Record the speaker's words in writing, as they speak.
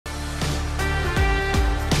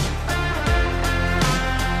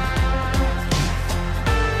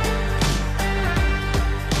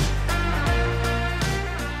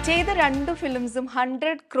അടുത്ത 2 ഫിലിംസും 100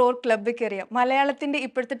 ക്രോർ ക്ലബ്ബിൽ കയറിയ മലയാളത്തിന്റെ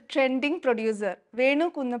ഇപ്പോഴത്തെ ട്രെൻഡിങ് പ്രൊഡ്യൂസർ വേണു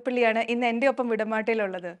കുന്നപ്പള്ളിയാണ് ഇന്ന് എൻ്റെ ഒപ്പം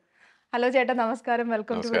വിടമാട്ടയിലുള്ളത്. ഹലോ ചേട്ടാ, നമസ്കാരം.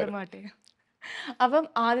 വെൽക്കം ടു നമസ്കാരം. വിടമാട്ടെ. അപ്പം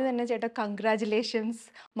ആദ്യം തന്നെ ചേട്ടാ, കൺഗ്രാറ്റുലേഷൻസ്.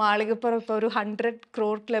 മാളികപ്പുറം ഇപ്പോൾ ഒരു 100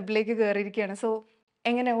 ക്രോർ ക്ലബിലേക്ക് കയറിയിരിക്കുകയാണ്. സോ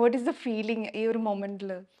എങ്ങനെ, വാട്ട് ഈസ് ദ ഫീലിംഗ് ഈ ഒരു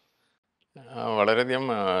മൊമെന്റിൽ? വളരെയധികം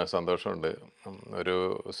സന്തോഷമുണ്ട്. ഒരു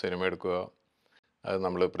സിനിമ എടുക്കുക, അത്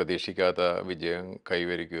നമ്മൾ പ്രതീക്ഷിക്കാത്ത വിജയം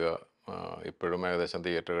കൈവരിക്കുക, ഇപ്പോഴും ഏകദേശം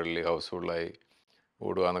തിയേറ്ററുകളിൽ ഹൗസ്ഫുള്ളായി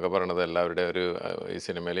ഓടുക എന്നൊക്കെ പറയണത് എല്ലാവരുടെ ഒരു ഈ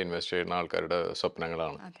സിനിമയിൽ ഇൻവെസ്റ്റ് ചെയ്യുന്ന ആൾക്കാരുടെ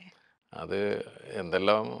സ്വപ്നങ്ങളാണ്. അതെ. അത്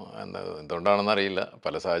എന്തുകൊണ്ടാണെന്ന് അറിയില്ല.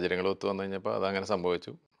 പല സാഹചര്യങ്ങളും ഒത്തു വന്നു കഴിഞ്ഞപ്പോൾ അതങ്ങനെ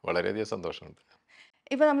സംഭവിച്ചു. വളരെയധികം സന്തോഷമുണ്ട്.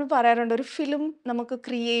 ഇപ്പൊ നമ്മൾ പറയാറുണ്ട്, ഒരു ഫിലിം നമുക്ക്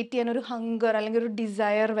ക്രിയേറ്റ് ചെയ്യാൻ ഒരു ഹങ്കർ അല്ലെങ്കിൽ ഒരു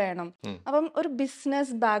ഡിസയർ വേണം. ഉം. അപ്പം ഒരു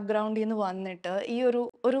ബിസിനസ് ബാക്ക്ഗ്രൗണ്ടിൽ നിന്ന് വന്നിട്ട് ഈ ഒരു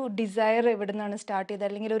ഒരു ഡിസയർ എവിടെ നിന്നാണ് സ്റ്റാർട്ട് ചെയ്തത്,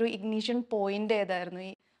 അല്ലെങ്കിൽ ഒരു ഇഗ്നിഷൻ പോയിന്റ് ഏതായിരുന്നു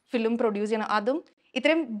ഈ ഫിലിം പ്രൊഡ്യൂസ് ചെയ്യണം, അതും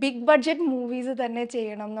ഇത്രയും ബിഗ് ബഡ്ജറ്റ് മൂവീസ് തന്നെ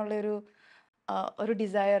ചെയ്യണം എന്നുള്ളൊരു ഒരു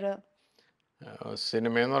ഡിസയർ?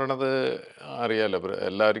 സിനിമയെന്ന് പറയണത് അറിയാലോ,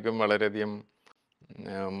 എല്ലാവർക്കും വളരെയധികം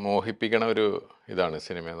മോഹിപ്പിക്കണ ഒരു ഇതാണ്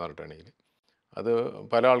സിനിമയെന്ന് പറഞ്ഞിട്ടുണ്ടെങ്കിൽ. അത്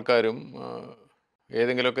പല ആൾക്കാരും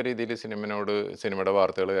ഏതെങ്കിലുമൊക്കെ രീതിയിൽ സിനിമയുടെ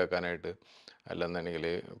വാർത്തകൾ കേൾക്കാനായിട്ട്, അല്ലെന്നുണ്ടെങ്കിൽ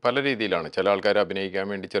പല രീതിയിലാണ്. ചില ആൾക്കാർ അഭിനയിക്കാൻ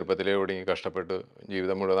വേണ്ടി ചെറുപ്പത്തിലേ ഒടുങ്ങി കഷ്ടപ്പെട്ട്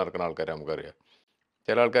ജീവിതം മുഴുവൻ നടക്കുന്ന ആൾക്കാരെ നമുക്കറിയാം.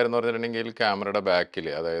 ചില ആൾക്കാരെന്ന് പറഞ്ഞിട്ടുണ്ടെങ്കിൽ ക്യാമറയുടെ ബാക്കിൽ,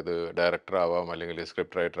 അതായത് ഡയറക്ടർ ആവാം, അല്ലെങ്കിൽ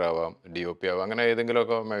സ്ക്രിപ്റ്റ് റൈറ്റർ ആവാം, DOP ആവാം, അങ്ങനെ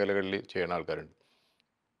ഏതെങ്കിലുമൊക്കെ മേഖലകളിൽ ചെയ്യുന്ന ആൾക്കാരുണ്ട്.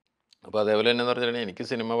 അപ്പോൾ അതേപോലെ തന്നെ എന്ന് പറഞ്ഞിട്ടുണ്ടെങ്കിൽ എനിക്ക്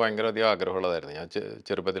സിനിമ ഭയങ്കര അധികം ആഗ്രഹമുള്ളതായിരുന്നു. ഞാൻ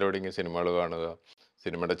ചെറുപ്പത്തിലൊടുങ്ങി സിനിമകൾ കാണുക,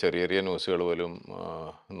 സിനിമയുടെ ചെറിയ ചെറിയ ന്യൂസുകൾ പോലും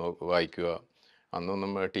വായിക്കുക.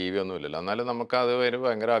 അന്നൊന്നും TV ഒന്നും ഇല്ലല്ലോ. എന്നാലും നമുക്കത്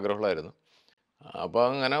ഭയങ്കര ആഗ്രഹമുള്ളായിരുന്നു. അപ്പോൾ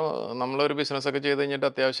അങ്ങനെ നമ്മളൊരു ബിസിനസ്സൊക്കെ ചെയ്ത് കഴിഞ്ഞിട്ട്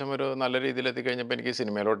അത്യാവശ്യം ഒരു നല്ല രീതിയിൽ എത്തിക്കഴിഞ്ഞപ്പോൾ എനിക്ക്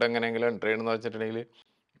സിനിമയിലോട്ട് എങ്ങനെയെങ്കിലും എൻ്റർ ചെയ്യണമെന്ന് വെച്ചിട്ടുണ്ടെങ്കിൽ,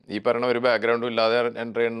 ഈ പറഞ്ഞ ഒരു ബാക്ക്ഗ്രൗണ്ടും ഇല്ലാതെ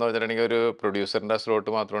എൻ്റർ ചെയ്യണമെന്ന് വെച്ചിട്ടുണ്ടെങ്കിൽ ഒരു പ്രൊഡ്യൂസറിൻ്റെ സ്ലോട്ട്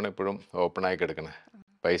മാത്രമാണ് ഇപ്പോഴും ഓപ്പണായി കിടക്കുന്നത്.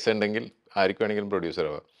 പൈസ ഉണ്ടെങ്കിൽ ആർക്ക് വേണമെങ്കിലും പ്രൊഡ്യൂസർ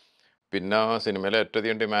ആവാം. പിന്നെ സിനിമയിലെ ഏറ്റവും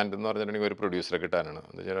അധികം ഡിമാൻഡ് എന്ന് പറഞ്ഞിട്ടുണ്ടെങ്കിൽ ഒരു പ്രൊഡ്യൂസറെ കിട്ടാനാണ്.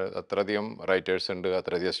 എന്ന് വെച്ചാൽ അത്രയധികം റൈറ്റേഴ്സ് ഉണ്ട്,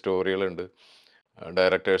 അത്രയധികം സ്റ്റോറികളുണ്ട്,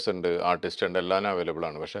 ഡയറക്ടേഴ്സ് ഉണ്ട്, ആർട്ടിസ്റ്റ് ഉണ്ട്, എല്ലാം അവൈലബിൾ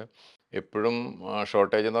ആണ്. പക്ഷേ എപ്പോഴും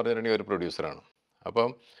ഷോർട്ടേജ് എന്ന് പറഞ്ഞിട്ടുണ്ടെങ്കിൽ ഒരു പ്രൊഡ്യൂസറാണ്. അപ്പം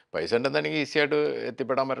പൈസ ഉണ്ടെന്നുണ്ടെങ്കിൽ ഈസി ആയിട്ട്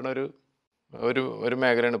എത്തിപ്പെടാൻ പറ്റുന്ന ഒരു ഒരു ഒരു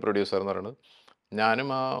മേഖലയാണ് പ്രൊഡ്യൂസർ എന്ന് പറയുന്നത്. ഞാനും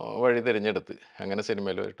ആ വഴി തിരഞ്ഞെടുത്ത് അങ്ങനെ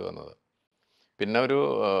സിനിമയിലോട്ട് വന്നത്. പിന്നെ ഒരു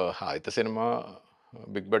ആദ്യത്തെ സിനിമ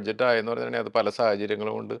ബിഗ് ബഡ്ജറ്റ് ആയെന്ന് പറഞ്ഞിട്ടുണ്ടെങ്കിൽ അത് പല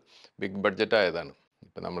സാഹചര്യങ്ങളും കൊണ്ട് ബിഗ് ബഡ്ജറ്റ് ആയതാണ്.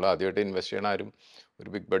 ഇപ്പം നമ്മൾ ആദ്യമായിട്ട് ഇൻവെസ്റ്റ് ചെയ്യണ ആരും ഒരു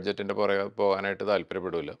ബിഗ് ബഡ്ജറ്റിൻ്റെ പുറകെ പോകാനായിട്ട്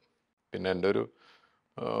താല്പര്യപ്പെടില്ല. പിന്നെ എൻ്റെ ഒരു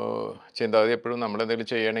ചിന്താഗതി എപ്പോഴും നമ്മളെന്തെങ്കിലും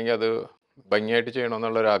ചെയ്യണമെങ്കിൽ അത് ഭംഗിയായിട്ട്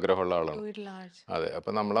ചെയ്യണമെന്നുള്ളൊരു ആഗ്രഹമുള്ള ആളാണ്. അതെ.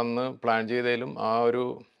 അപ്പം നമ്മളന്ന് പ്ലാൻ ചെയ്തതിലും ആ ഒരു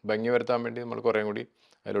ഭംഗി വരുത്താൻ വേണ്ടി നമ്മൾ കുറേം കൂടി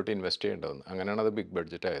അതിലോട്ട് ഇൻവെസ്റ്റ് ചെയ്യേണ്ടി വന്നു. അങ്ങനെയാണ് അത് ബിഗ്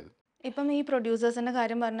ബഡ്ജറ്റ് ആയത്. ഇപ്പം ഈ പ്രൊഡ്യൂസേഴ്സിന്റെ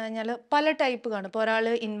കാര്യം പറഞ്ഞു കഴിഞ്ഞാൽ പല ടൈപ്പ് കാണും. ഇപ്പോൾ ഒരാൾ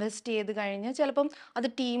ഇൻവെസ്റ്റ് ചെയ്ത് കഴിഞ്ഞ് ചിലപ്പം അത്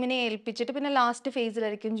ടീമിനെ ഏൽപ്പിച്ചിട്ട് പിന്നെ ലാസ്റ്റ്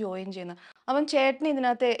ഫേസിലായിരിക്കും ജോയിൻ ചെയ്യുന്നത്. അപ്പം ചേട്ടന്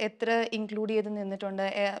ഇതിനകത്ത് എത്ര ഇൻക്ലൂഡ് ചെയ്ത് നിന്നിട്ടുണ്ട്?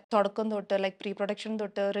 തുടക്കം തൊട്ട്, ലൈക്ക് പ്രീ പ്രൊഡക്ഷൻ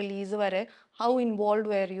തൊട്ട് റിലീസ് വരെ, how involve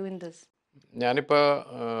wear you in this? ഞാനിപ്പോൾ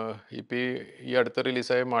ഇപ്പം ഈ അടുത്ത്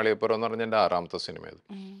റിലീസായ മാളികപ്പുറം എന്ന് പറഞ്ഞ എൻ്റെ 6ാമത്തെ സിനിമയത്.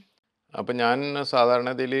 അപ്പം ഞാൻ സാധാരണ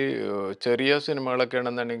ഇതിൽ ചെറിയ സിനിമകളൊക്കെ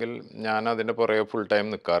ആണെന്നുണ്ടെങ്കിൽ ഞാൻ അതിൻ്റെ പുറകെ ഫുൾ ടൈം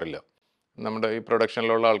നിൽക്കാറില്ല. നമ്മുടെ ഈ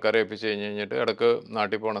പ്രൊഡക്ഷനിലുള്ള ആൾക്കാരെ ഏൽപ്പിച്ച് കഴിഞ്ഞിട്ട് ഇടയ്ക്ക്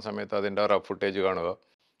നാട്ടിൽ പോണ സമയത്ത് അതിൻ്റെ റഫ് ഫുട്ടേജ് കാണുക,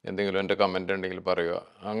 എന്തെങ്കിലും എൻ്റെ കമൻറ്റ് ഉണ്ടെങ്കിൽ പറയുക,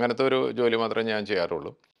 അങ്ങനത്തെ ഒരു ജോലി മാത്രമേ ഞാൻ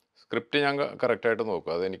ചെയ്യാറുള്ളൂ. സ്ക്രിപ്റ്റ് ഞാൻ കറക്റ്റായിട്ട്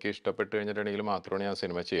നോക്കും. അതെനിക്ക് ഇഷ്ടപ്പെട്ട് കഴിഞ്ഞിട്ടുണ്ടെങ്കിൽ മാത്രമേ ഞാൻ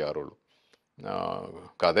സിനിമ ചെയ്യാറുള്ളൂ.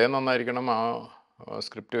 കഥയും നന്നായിരിക്കണം. ആ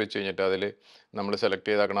സ്ക്രിപ്റ്റ് വെച്ച് കഴിഞ്ഞിട്ട് അതിൽ നമ്മൾ സെലക്ട്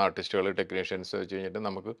ചെയ്താക്കുന്ന ആർട്ടിസ്റ്റുകൾ, ടെക്നീഷ്യൻസ് വെച്ച് കഴിഞ്ഞിട്ട്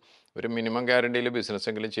നമുക്ക് ഒരു മിനിമം ഗ്യാരണ്ടിയിൽ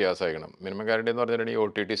ബിസിനസ്സെങ്കിലും ചെയ്യാൻ സാധിക്കണം. മിനിമം ഗ്യാരണ്ടി എന്ന് പറഞ്ഞിട്ടുണ്ടെങ്കിൽ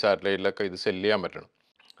OTT സാറ്റലൈറ്റിലൊക്കെ ഇത് സെല്ല് ചെയ്യാൻ പറ്റണം.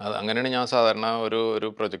 അത് അങ്ങനെയാണ് ഞാൻ സാധാരണ ഒരു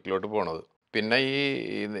പ്രൊജക്റ്റിലോട്ട് പോണത്. പിന്നെ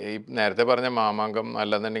ഈ നേരത്തെ പറഞ്ഞ മാമാങ്കം,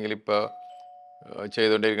 അല്ലെന്നുണ്ടെങ്കിൽ ഇപ്പോൾ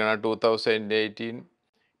ചെയ്തുകൊണ്ടിരിക്കുന്ന 2018,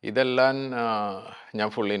 ഇതെല്ലാം ഞാൻ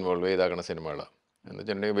ഫുൾ ഇൻവോൾവ് ചെയ്താക്കുന്ന സിനിമകളാണ്. എന്ന്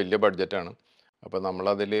വെച്ചിട്ടുണ്ടെങ്കിൽ വലിയ ബഡ്ജറ്റാണ്. അപ്പോൾ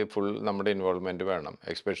നമ്മളതിൽ ഫുൾ നമ്മുടെ ഇൻവോൾവ്മെൻറ്റ് വേണം.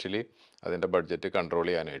 എസ്പെഷ്യലി അതിൻ്റെ ബഡ്ജറ്റ് കൺട്രോൾ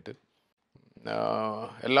ചെയ്യാനായിട്ട്.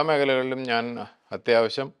 എല്ലാ മേഖലകളിലും ഞാൻ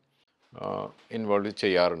അത്യാവശ്യം ഇൻവോൾവ്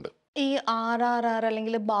ചെയ്യാറുണ്ട്. ഈ RRR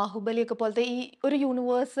അല്ലെങ്കിൽ ബാഹുബലി ഒക്കെ പോലത്തെ ഈ ഒരു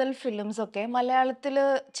യൂണിവേഴ്സൽ ഫിലിംസ് ഒക്കെ മലയാളത്തിൽ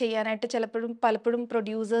ചെയ്യാനായിട്ട് പലപ്പോഴും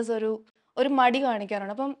പ്രൊഡ്യൂസേഴ്സ് ഒരു മടി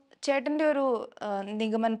കാണിക്കാറുണ്ട്. അപ്പം ചേട്ടന്റെ ഒരു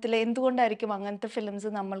നിഗമനത്തിൽ എന്തുകൊണ്ടായിരിക്കും അങ്ങനത്തെ ഫിലിംസ്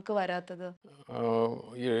നമ്മൾക്ക് വരാത്തത്?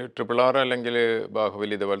 ഈ RRR അല്ലെങ്കിൽ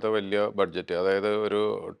ബാഹുബലി ഇതുപോലത്തെ വലിയ ബഡ്ജറ്റ്, അതായത് ഒരു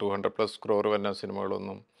 200+ ക്രോർ വരുന്ന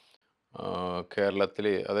സിനിമകളൊന്നും കേരളത്തിൽ,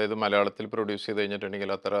 അതായത് മലയാളത്തിൽ പ്രൊഡ്യൂസ് ചെയ്ത് കഴിഞ്ഞിട്ടുണ്ടെങ്കിൽ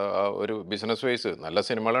അത്ര ഒരു ബിസിനസ് വൈസ് നല്ല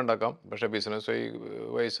സിനിമകളുണ്ടാക്കാം. പക്ഷേ ബിസിനസ്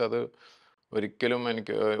വൈസ് അത് ഒരിക്കലും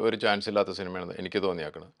എനിക്ക് ഒരു ചാൻസ് ഇല്ലാത്ത സിനിമയാണ് എനിക്ക്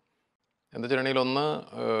തോന്നിയാക്കുന്നത്. എന്താ വെച്ചിട്ടുണ്ടെങ്കിൽ, ഒന്ന്,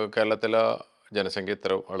 കേരളത്തിലെ ജനസംഖ്യ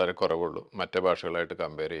ഇത്ര വളരെ കുറവുള്ളൂ മറ്റേ ഭാഷകളായിട്ട്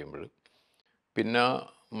കമ്പയർ ചെയ്യുമ്പോൾ. പിന്നെ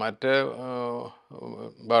മറ്റേ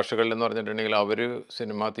ഭാഷകളിൽ എന്ന് പറഞ്ഞിട്ടുണ്ടെങ്കിൽ അവർ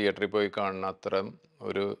സിനിമ തിയേറ്ററിൽ പോയി കാണുന്ന അത്ര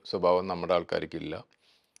ഒരു സ്വഭാവം നമ്മുടെ ആൾക്കാർക്കില്ല.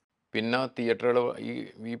 പിന്നെ തിയേറ്ററുകൾ ഈ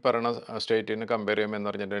ഈ പറയുന്ന സ്റ്റേറ്റിന് കമ്പയർ ചെയ്യുമ്പോൾ എന്ന്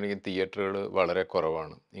പറഞ്ഞിട്ടുണ്ടെങ്കിൽ തിയേറ്ററുകൾ വളരെ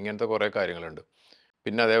കുറവാണ്. ഇങ്ങനത്തെ കുറേ കാര്യങ്ങളുണ്ട്.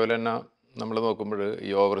 പിന്നെ അതേപോലെ തന്നെ നമ്മൾ നോക്കുമ്പോൾ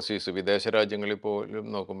ഈ ഓവർസീസ് വിദേശ രാജ്യങ്ങളിൽ പോലും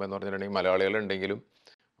നോക്കുമ്പോൾ എന്ന് പറഞ്ഞിട്ടുണ്ടെങ്കിൽ മലയാളികളുണ്ടെങ്കിലും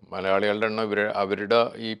മലയാളികളുടെ എണ്ണം അവരുടെ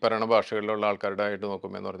ഈ പറയുന്ന ഭാഷകളിലുള്ള ആൾക്കാരുടെ ആയിട്ട്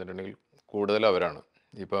നോക്കുമ്പോൾ എന്ന് പറഞ്ഞിട്ടുണ്ടെങ്കിൽ കൂടുതൽ അവരാണ്.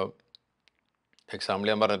 ഇപ്പോൾ എക്സാമ്പിൾ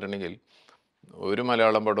ഞാൻ പറഞ്ഞിട്ടുണ്ടെങ്കിൽ ഒരു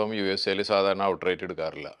മലയാളം പടവും USA സാധാരണ ഔട്ട്റേറ്റ്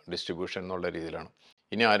എടുക്കാറില്ല, ഡിസ്ട്രിബ്യൂഷൻ എന്നുള്ള രീതിയിലാണ്.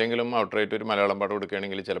 ഇനി ആരെങ്കിലും ഔട്ട്റേറ്റ് ഒരു മലയാളം പടം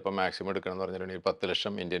എടുക്കുകയാണെങ്കിൽ ചിലപ്പോൾ മാക്സിമം എടുക്കണമെന്ന് പറഞ്ഞിട്ടുണ്ടെങ്കിൽ 10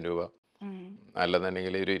 ലക്ഷം ഇന്ത്യൻ രൂപ,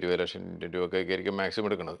 അല്ലെന്നുണ്ടെങ്കിൽ ഒരു 20 ലക്ഷം ഇന്ത്യൻ രൂപ ഒക്കെ ആയിരിക്കും മാക്സിമം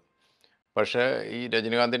എടുക്കുന്നത്. പക്ഷേ ഈ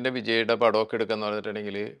രജനീകാന്തിൻ്റെ വിജയുടെ പടമൊക്കെ എടുക്കുകയെന്ന്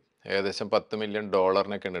പറഞ്ഞിട്ടുണ്ടെങ്കിൽ ഏകദേശം $10 മില്യൺ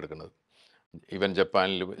ഒക്കെയാണ് എടുക്കുന്നത്. ഈവൻ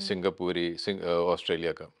ജപ്പാനിൽ, സിംഗപ്പൂര്, ഓസ്ട്രേലിയ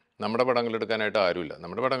ഒക്കെ. നമ്മുടെ പടങ്ങൾ എടുക്കാനായിട്ട് ആരുമില്ല.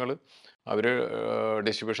 നമ്മുടെ പടങ്ങൾ അവർ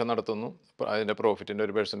ഡിസ്ട്രിബ്യൂഷൻ നടത്തുന്നു, അതിൻ്റെ പ്രോഫിറ്റിൻ്റെ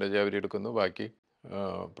ഒരു പെർസെൻറ്റേജ് അവർ എടുക്കുന്നു, ബാക്കി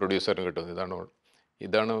പ്രൊഡ്യൂസറിന് കിട്ടുന്നു.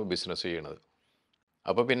 ഇതാണ് ബിസിനസ് ചെയ്യണത്.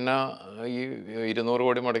 അപ്പോൾ പിന്നെ ഈ 200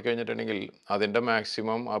 കോടി മുടക്കി കഴിഞ്ഞിട്ടുണ്ടെങ്കിൽ അതിൻ്റെ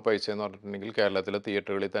മാക്സിമം ആ പൈസ എന്ന് പറഞ്ഞിട്ടുണ്ടെങ്കിൽ കേരളത്തിലെ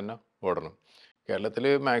തിയേറ്ററുകളിൽ തന്നെ ഓടണം. കേരളത്തിൽ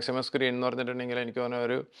മാക്സിമം സ്ക്രീൻ എന്ന് പറഞ്ഞിട്ടുണ്ടെങ്കിൽ എനിക്ക് തോന്നുന്ന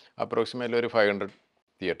ഒരു അപ്രോക്സിമേറ്റ്ലി ഒരു 500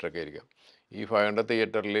 തിയേറ്ററൊക്കെ ആയിരിക്കും. ഈ 500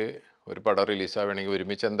 തിയേറ്ററിൽ ഒരു പടം റിലീസാവുകയാണെങ്കിൽ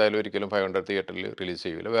ഒരുമിച്ച് എന്തായാലും ഒരിക്കലും 500 തിയേറ്ററിൽ റിലീസ്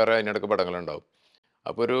ചെയ്യില്ല, വേറെ അതിനിടയ്ക്ക് പടങ്ങളുണ്ടാവും.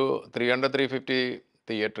 അപ്പോൾ ഒരു 300-350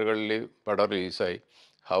 തിയേറ്ററുകളിൽ പടം റിലീസായി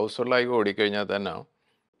ഹൗസ് ഫുള്ളായി ഓടിക്കഴിഞ്ഞാൽ തന്നെ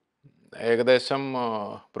ഏകദേശം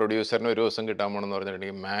പ്രൊഡ്യൂസറിന് ഒരു ദിവസം കിട്ടാൻ പോകണമെന്ന്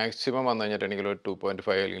പറഞ്ഞിട്ടുണ്ടെങ്കിൽ മാക്സിമം വന്നു കഴിഞ്ഞിട്ടുണ്ടെങ്കിൽ ഒരു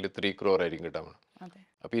 2.5 അല്ലെങ്കിൽ 3 crore ആയിരിക്കും കിട്ടാൻ പോകണം.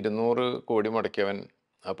 അപ്പോൾ 200 കോടി മുടക്കിയവൻ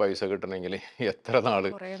ആ പൈസ കിട്ടണമെങ്കിൽ എത്ര നാൾ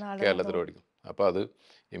കേരളത്തിൽ ഓടിക്കും? അപ്പോൾ അത്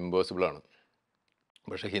ഇമ്പോസിബിളാണ്.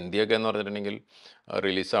 പക്ഷേ ഹിന്ദിയൊക്കെ എന്ന് പറഞ്ഞിട്ടുണ്ടെങ്കിൽ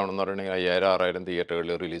റിലീസാവണമെന്ന് പറഞ്ഞിട്ടുണ്ടെങ്കിൽ 5000-6000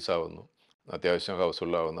 തിയേറ്ററുകളിൽ റിലീസാവുന്നു, അത്യാവശ്യം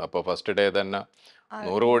ഹൗസ്ഫുള്ളാവുന്നു. അപ്പോൾ ഫസ്റ്റ് ഡേ തന്നെ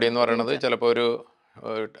 100 കോടി എന്ന് പറയുന്നത് ചിലപ്പോൾ ഒരു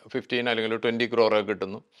 15 അല്ലെങ്കിൽ 20 crore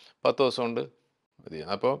കിട്ടുന്നു 10 ദിവസം കൊണ്ട് മതി.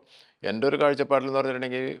 അപ്പോൾ എൻ്റെ ഒരു കാഴ്ചപ്പാടിൽ എന്ന്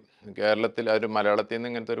പറഞ്ഞിട്ടുണ്ടെങ്കിൽ കേരളത്തിൽ ഒരു മലയാളത്തിൽ നിന്ന്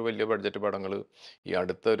ഇങ്ങനത്തെ ഒരു വലിയ ബഡ്ജറ്റ് പടങ്ങൾ ഈ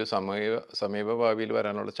അടുത്ത ഒരു സമീപ ഭാവിയിൽ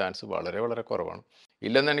വരാനുള്ള ചാൻസ് വളരെ വളരെ കുറവാണ്.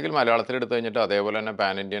 ഇല്ലെന്നുണ്ടെങ്കിൽ മലയാളത്തിൽ എടുത്തു കഴിഞ്ഞിട്ട് അതേപോലെ തന്നെ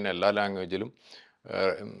പാൻ ഇന്ത്യൻ എല്ലാ ലാംഗ്വേജിലും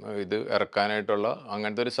ഇത് ഇറക്കാനായിട്ടുള്ള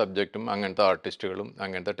അങ്ങനത്തെ ഒരു സബ്ജക്റ്റും അങ്ങനത്തെ ആർട്ടിസ്റ്റുകളും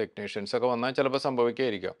അങ്ങനത്തെ ടെക്നീഷ്യൻസൊക്കെ വന്നാൽ ചിലപ്പോൾ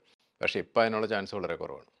സംഭവിക്കാതിരിക്കാം. പക്ഷേ ഇപ്പം അതിനുള്ള ചാൻസ് വളരെ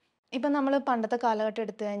കുറവാണ്. ഇപ്പം നമ്മൾ പണ്ടത്തെ കാലഘട്ടം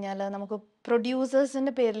എടുത്തു കഴിഞ്ഞാൽ നമുക്ക്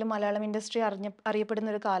പ്രൊഡ്യൂസേഴ്സിന്റെ പേരിൽ മലയാളം ഇൻഡസ്ട്രി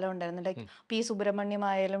അറിയപ്പെടുന്ന ഒരു കാലം ഉണ്ടായിരുന്നു. ലൈക്ക് പി സുബ്രഹ്മണ്യം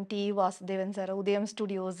ആയാലും ടി വാസുദേവൻ സാർ, ഉദയം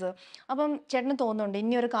സ്റ്റുഡിയോസ്. അപ്പം ചേട്ടന് തോന്നുന്നുണ്ട്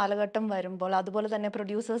ഇനി ഒരു കാലഘട്ടം വരുമ്പോൾ അതുപോലെ തന്നെ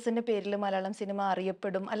പ്രൊഡ്യൂസേഴ്സിന്റെ പേരിൽ മലയാളം സിനിമ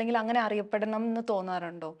അറിയപ്പെടും, അല്ലെങ്കിൽ അങ്ങനെ അറിയപ്പെടണം എന്ന്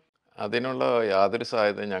തോന്നാറുണ്ടോ? അതിനുള്ള യാതൊരു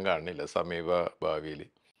സാധ്യതയും ഞാൻ കാണുന്നില്ല സമീപ ഭാവിയിൽ.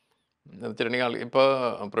 എന്ന് വെച്ചിട്ടുണ്ടെങ്കിൽ ഇപ്പോൾ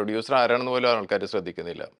പ്രൊഡ്യൂസർ ആരാണെന്ന് പോലും ആൾക്കാർ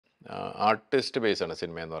ശ്രദ്ധിക്കുന്നില്ല. ആർട്ടിസ്റ്റ് ബേസാണ്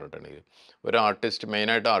സിനിമ എന്ന് പറഞ്ഞിട്ടുണ്ടെങ്കിൽ. ഒരു ആർട്ടിസ്റ്റ്,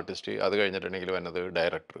 മെയിനായിട്ട് ആർട്ടിസ്റ്റ്, അത് കഴിഞ്ഞിട്ടുണ്ടെങ്കിൽ വന്നത്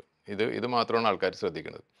ഡയറക്ടർ. ഇത് മാത്രമാണ് ആൾക്കാർ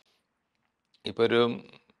ശ്രദ്ധിക്കുന്നത്. ഇപ്പോൾ ഒരു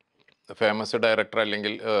ഫേമസ് ഡയറക്ടർ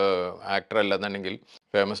അല്ലെങ്കിൽ ആക്ടർ അല്ലെന്നുണ്ടെങ്കിൽ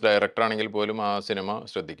ഫേമസ് ഡയറക്ടർ ആണെങ്കിൽ പോലും ആ സിനിമ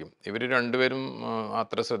ശ്രദ്ധിക്കും. ഇവർ രണ്ടുപേരും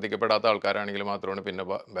അത്ര ശ്രദ്ധിക്കപ്പെടാത്ത ആൾക്കാരാണെങ്കിൽ മാത്രമാണ് പിന്നെ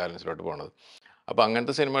ബാലൻസിലോട്ട് പോകുന്നത്. അപ്പോൾ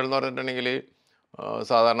അങ്ങനത്തെ സിനിമകൾ എന്ന് പറഞ്ഞിട്ടുണ്ടെങ്കിൽ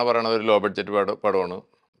സാധാരണ പറയണത് ഒരു ലോ ബഡ്ജറ്റ് പടമാണ്,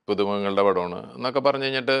 പുതുമുഖങ്ങളുടെ പടമാണ് എന്നൊക്കെ പറഞ്ഞു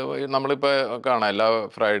കഴിഞ്ഞിട്ട് നമ്മളിപ്പോൾ കാണാം എല്ലാ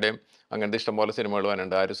ഫ്രൈഡേയും അങ്ങനത്തെ ഇഷ്ടംപോലെ സിനിമകൾ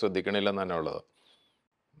വന്നിട്ടുണ്ട്, ആരും ശ്രദ്ധിക്കണില്ലെന്ന് തന്നെ ഉള്ളത്.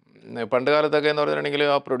 പണ്ട് കാലത്തൊക്കെ എന്ന് പറഞ്ഞിട്ടുണ്ടെങ്കിൽ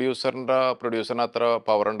ആ പ്രൊഡ്യൂസറിന് അത്ര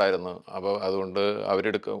പവർ ഉണ്ടായിരുന്നു. അപ്പോൾ അതുകൊണ്ട്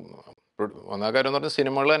അവരെടുക്കും. ഒന്നാം കാര്യം എന്ന് പറഞ്ഞാൽ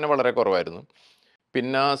സിനിമകൾ തന്നെ വളരെ കുറവായിരുന്നു.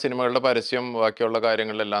 പിന്നെ സിനിമകളുടെ പരസ്യം ബാക്കിയുള്ള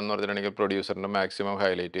കാര്യങ്ങളിലെല്ലാം എന്ന് പറഞ്ഞിട്ടുണ്ടെങ്കിൽ പ്രൊഡ്യൂസറിൻ്റെ മാക്സിമം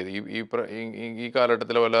ഹൈലൈറ്റ് ചെയ്ത് ഈ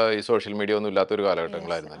കാലഘട്ടത്തിലെ പോലെ ഈ സോഷ്യൽ മീഡിയ ഒന്നും ഇല്ലാത്തൊരു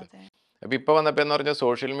കാലഘട്ടങ്ങളായിരുന്നല്ലോ. അപ്പോൾ ഇപ്പോൾ വന്നപ്പോൾ എന്ന് പറഞ്ഞാൽ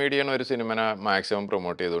സോഷ്യൽ മീഡിയയാണ് ഒരു സിനിമനെ മാക്സിമം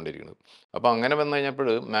പ്രൊമോട്ട് ചെയ്തുകൊണ്ടിരിക്കുന്നത്. അപ്പോൾ അങ്ങനെ വന്നു കഴിഞ്ഞപ്പോൾ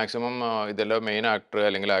മാക്സിമം ഇതെല്ലാം മെയിൻ ആക്ടർ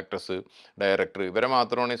അല്ലെങ്കിൽ ആക്ട്രസ്, ഡയറക്ടർ, ഇവരെ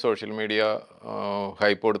മാത്രമാണ് ഈ സോഷ്യൽ മീഡിയ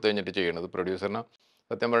ഹൈപ്പ് കൊടുത്തു കഴിഞ്ഞിട്ട് ചെയ്യണത്. പ്രൊഡ്യൂസറിനെ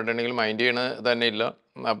സത്യം പറഞ്ഞിട്ടുണ്ടെങ്കിൽ മൈൻഡ് ചെയ്യണത് തന്നെ ഇല്ല.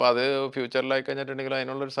 അപ്പോൾ അത് ഫ്യൂച്ചറിലായി കഴിഞ്ഞിട്ടുണ്ടെങ്കിൽ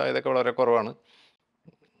അതിനുള്ളൊരു സാധ്യതയൊക്കെ വളരെ കുറവാണ്.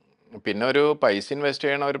 പിന്നെ ഒരു പൈസ ഇൻവെസ്റ്റ്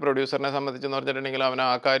ചെയ്യണ ഒരു പ്രൊഡ്യൂസറിനെ സംബന്ധിച്ചെന്ന് പറഞ്ഞിട്ടുണ്ടെങ്കിൽ അവൻ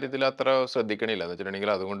ആ കാര്യത്തിൽ അത്ര ശ്രദ്ധിക്കണില്ല. എന്ന്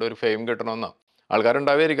വെച്ചിട്ടുണ്ടെങ്കിൽ അതുകൊണ്ട് ഒരു ഫെയിം കിട്ടണമെന്നാണ്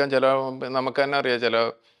ആൾക്കാരുണ്ടാവുമായിരിക്കാം. നമുക്ക് തന്നെ അറിയാം, ചില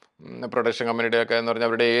പ്രൊഡക്ഷൻ കമ്പനിയുടെയൊക്കെ എന്ന് പറഞ്ഞാൽ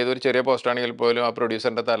അവരുടെ ഏതൊരു ചെറിയ പോസ്റ്റ് ആണെങ്കിൽ പോലും ആ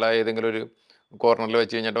പ്രൊഡ്യൂസറിൻ്റെ തല ഏതെങ്കിലും ഒരു കോർണറിൽ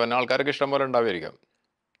വെച്ച് കഴിഞ്ഞിട്ട് വന്ന ആൾക്കാർക്ക് ഇഷ്ടം പോലെ ഉണ്ടാവുമായിരിക്കാം.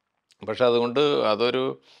 പക്ഷെ അതുകൊണ്ട് അതൊരു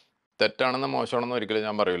തെറ്റാണെന്ന് മോശമാണെന്ന് ഒരിക്കലും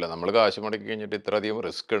ഞാൻ പറയില്ല. നമ്മൾ കാശ് മുടക്കി കഴിഞ്ഞിട്ട് ഇത്രയധികം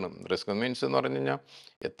റിസ്ക് മീൻസ് എന്ന് പറഞ്ഞു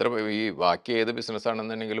കഴിഞ്ഞാൽ ഈ ബാക്കി ഏത് ബിസിനസ്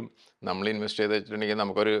ആണെന്നുണ്ടെങ്കിലും നമ്മൾ ഇൻവെസ്റ്റ് ചെയ്ത് വെച്ചിട്ടുണ്ടെങ്കിൽ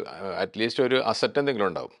നമുക്കൊരു അറ്റ്ലീസ്റ്റ് ഒരു അസറ്റ് എന്തെങ്കിലും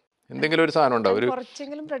ഉണ്ടാവും, എന്തെങ്കിലും ഒരു സാധനം ഉണ്ടാവും,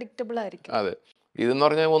 കുറച്ചെങ്കിലും പ്രഡിക്റ്റബിൾ ആയിരിക്കും. അതെ. ഇതെന്ന്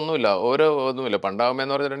പറഞ്ഞാൽ ഒന്നുമില്ല. പണ്ടാകുമ്പോൾ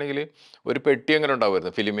എന്ന് പറഞ്ഞിട്ടുണ്ടെങ്കിൽ ഒരു പെട്ടി എങ്ങനെ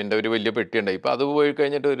ഉണ്ടാവുമായിരുന്നു, ഫിലിമിൻ്റെ ഒരു വലിയ പെട്ടി ഉണ്ടായി. ഇപ്പോൾ അത് പോയി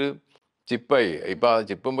കഴിഞ്ഞിട്ട് ഒരു ചിപ്പായി. ഇപ്പോൾ ആ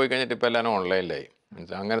ചിപ്പും പോയി കഴിഞ്ഞിട്ട് ഇപ്പോൾ എല്ലാം ഓൺലൈനിലായി.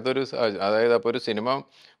 അങ്ങനത്തെ ഒരു അതായത് അപ്പോൾ ഒരു സിനിമ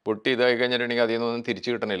പൊട്ടി ഇതായി കഴിഞ്ഞിട്ടുണ്ടെങ്കിൽ അതിൽ നിന്നൊന്നും തിരിച്ചു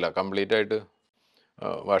കിട്ടണില്ല, കംപ്ലീറ്റ് ആയിട്ട്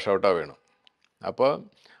വാഷ് ഔട്ടാണ് വേണം. അപ്പോൾ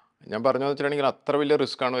ഞാൻ പറഞ്ഞു വെച്ചിട്ടുണ്ടെങ്കിൽ അത്ര വലിയ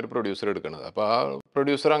റിസ്ക്കാണ് ഒരു പ്രൊഡ്യൂസർ എടുക്കുന്നത്. അപ്പോൾ ആ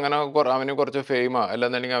പ്രൊഡ്യൂസർ അങ്ങനെ അവന് കുറച്ച് ഫെയിമാ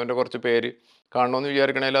അല്ലെന്നുണ്ടെങ്കിൽ അവൻ്റെ കുറച്ച് പേര് കാണണമെന്ന്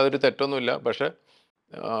വിചാരിക്കണമെങ്കിൽ അതൊരു തെറ്റൊന്നുമില്ല. പക്ഷേ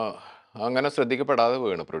അങ്ങനെ ശ്രദ്ധിക്കപ്പെടാതെ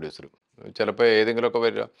വീണ് പ്രൊഡ്യൂസർ. ചിലപ്പോൾ ഏതെങ്കിലുമൊക്കെ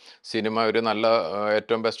വരിക സിനിമ ഒരു നല്ല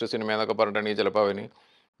ഏറ്റവും ബെസ്റ്റ് സിനിമ എന്നൊക്കെ പറഞ്ഞിട്ടുണ്ടെങ്കിൽ ചിലപ്പോൾ അവന്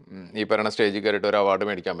ഈ പറയുന്ന സ്റ്റേജിൽ കയറിയിട്ട് ഒരു അവാർഡ്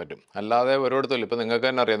മേടിക്കാൻ പറ്റും. അല്ലാതെ ഓരോരുത്തരും ഇപ്പോൾ നിങ്ങൾക്ക്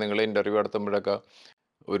തന്നെ അറിയാം, നിങ്ങൾ ഇൻ്റർവ്യൂ നടത്തുമ്പോഴൊക്കെ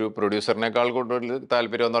ഒരു പ്രൊഡ്യൂസറിനേക്കാൾ കൂടുതൽ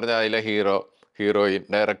താല്പര്യം എന്ന് പറഞ്ഞാൽ അതിലെ ഹീറോയിൻ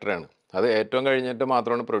ഡയറക്ടറാണ്. അത് ഏറ്റവും കഴിഞ്ഞിട്ട്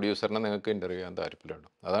മാത്രമാണ് പ്രൊഡ്യൂസറിനെ നിങ്ങൾക്ക് ഇൻ്റർവ്യൂ ചെയ്യാൻ താല്പര്യമുള്ളൂ.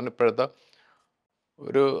 അതാണ് ഇപ്പോഴത്തെ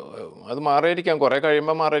ഒരു അത് മാറിയിരിക്കാം, കുറേ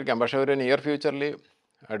കഴിയുമ്പോൾ മാറിയിരിക്കാം, പക്ഷേ ഒരു നിയർ ഫ്യൂച്ചറിൽ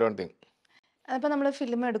ഐ ഡോണ്ട് തിങ്ക്. അപ്പോൾ നമ്മൾ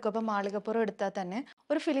ഫിലിം എടുക്കും. അപ്പോൾ മാളികപ്പുറം എടുത്താൽ തന്നെ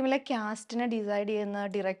ഒരു ഫിലിമിലെ കാസ്റ്റിനെ ഡിസൈഡ് ചെയ്യുന്ന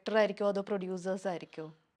ഡയറക്ടർ ആയിരിക്കുമോ അതോ പ്രൊഡ്യൂസേഴ്സ് ആയിരിക്കുമോ?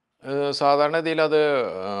 സാധാരണ രീതിയിൽ അത്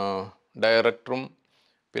ഡയറക്ടറും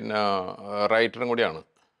പിന്നെ റൈറ്ററും കൂടിയാണ്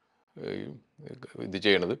ഈ ഇത്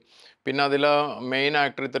ചെയ്യണത്. പിന്നെ അതിൽ മെയിൻ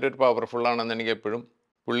ആക്ടർ ഇത്ര ഒരു പവർഫുൾ ആണെന്ന് എനിക്ക് എപ്പോഴും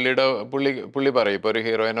പുള്ളി പറയും. ഇപ്പോൾ ഒരു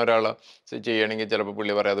ഹീറോയിൻ ഒരാളെ ചെയ്യണമെങ്കിൽ ചിലപ്പോൾ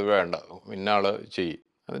പുള്ളി പറയും അത് വേണ്ട, ഇന്ന ആൾ ചെയ്യും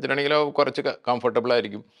എന്ന് വെച്ചിട്ടുണ്ടെങ്കിൽ കുറച്ച് കംഫർട്ടബിൾ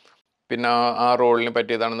ആയിരിക്കും. പിന്നെ ആ റോളിന്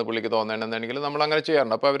പറ്റിയതാണെന്ന് പുള്ളിക്ക് തോന്നണമെന്നുണ്ടെങ്കിൽ നമ്മൾ അങ്ങനെ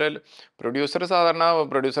ചെയ്യാറുണ്ട്. അപ്പോൾ അവർ പ്രൊഡ്യൂസർ സാധാരണ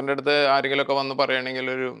പ്രൊഡ്യൂസറിൻ്റെ അടുത്ത് ആരെങ്കിലുമൊക്കെ വന്ന് പറയുകയാണെങ്കിൽ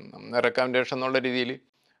ഒരു റെക്കമെൻഡേഷൻ എന്നുള്ള രീതിയിൽ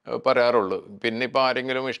പറയാറുള്ളൂ. പിന്നെ ഇപ്പോൾ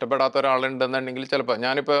ആരെങ്കിലും ഇഷ്ടപ്പെടാത്ത ഒരാളുണ്ടെന്നുണ്ടെങ്കിൽ ചിലപ്പോൾ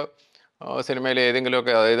ഞാനിപ്പോൾ സിനിമയിൽ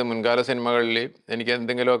ഏതെങ്കിലുമൊക്കെ, അതായത് മുൻകാല സിനിമകളിൽ എനിക്ക്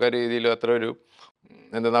എന്തെങ്കിലുമൊക്കെ രീതിയിൽ അത്ര ഒരു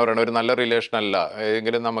എന്താ പറയുക ഒരു നല്ല റിലേഷൻ അല്ല,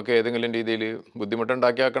 ഏതെങ്കിലും നമുക്ക് ഏതെങ്കിലും രീതിയിൽ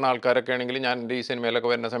ബുദ്ധിമുട്ടുണ്ടാക്കിയാക്കുന്ന ആൾക്കാരൊക്കെ ആണെങ്കിൽ ഞാൻ എൻ്റെ ഈ സിനിമയിലൊക്കെ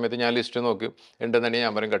വരുന്ന സമയത്ത് ഞാൻ ലിസ്റ്റ് നോക്കി ഉണ്ടെന്നുണ്ടെങ്കിൽ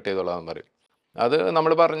ഞാൻ പറയും കട്ട് ചെയ്തോളാം പറയും. അത്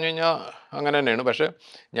നമ്മൾ പറഞ്ഞു കഴിഞ്ഞാൽ അങ്ങനെ തന്നെയാണ്. പക്ഷേ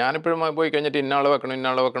ഞാനിപ്പോഴും പോയി കഴിഞ്ഞിട്ട് ഇന്നാളെ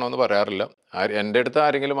വെക്കണമെന്ന് പറയാറില്ല. എൻ്റെ അടുത്ത്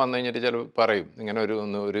ആരെങ്കിലും വന്നു കഴിഞ്ഞിട്ട് ചില പറയും ഇങ്ങനെ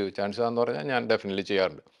ഒരു ചാൻസ് ആണെന്ന് പറഞ്ഞാൽ ഞാൻ ഡെഫിനറ്റ്ലി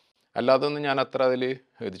ചെയ്യാറുണ്ട്. അല്ലാതൊന്നും ഞാൻ അത്ര അതിൽ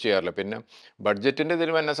ഇത് ചെയ്യാറില്ല. പിന്നെ ബഡ്ജറ്റിൻ്റെ ഇതിൽ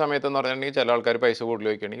വരുന്ന സമയത്തെന്ന് പറഞ്ഞിട്ടുണ്ടെങ്കിൽ ചില ആൾക്കാർ പൈസ കൂടുതൽ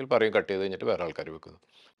വയ്ക്കുകയാണെങ്കിൽ പറയും കട്ട് ചെയ്ത് കഴിഞ്ഞിട്ട് വേറെ ആൾക്കാർ വെക്കുന്നു.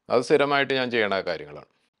 അത് സ്ഥിരമായിട്ട് ഞാൻ ചെയ്യണ കാര്യങ്ങളാണ്.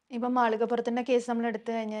 ഇപ്പം മാളികപ്പുറത്തിന്റെ കേസ് നമ്മൾ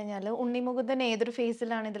എടുത്തു കഴിഞ്ഞു കഴിഞ്ഞാൽ ഉണ്ണിമുകുന്ദൻ ഏതൊരു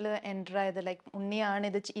ഫേസിലാണ് ഇതിൽ എൻ്റർ ആയത്? ലൈക്ക് ഉണ്ണിയാണ്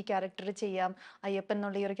ഈ ക്യാരക്ടർ ചെയ്യാം, അയ്യപ്പൻ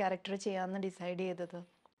എന്നുള്ള ഈ ഒരു ക്യാരക്ടർ ചെയ്യാമെന്ന് ഡിസൈഡ് ചെയ്തത്?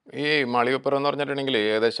 ഈ മാളികപ്പുറം എന്ന് പറഞ്ഞിട്ടുണ്ടെങ്കിൽ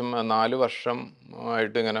ഏകദേശം 4 വർഷം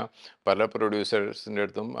ആയിട്ട് ഇങ്ങനെ പല പ്രൊഡ്യൂസേഴ്സിൻ്റെ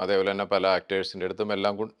അടുത്തും അതേപോലെ തന്നെ പല ആക്ടേഴ്സിൻ്റെ അടുത്തും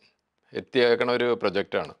എല്ലാം എത്തിയേക്കണ ഒരു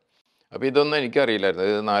പ്രൊജക്റ്റാണ്. അപ്പോൾ ഇതൊന്നും എനിക്കറിയില്ലായിരുന്നു.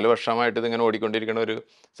 ഇത് 4 വർഷമായിട്ട് ഇതിങ്ങനെ ഓടിക്കൊണ്ടിരിക്കുന്ന ഒരു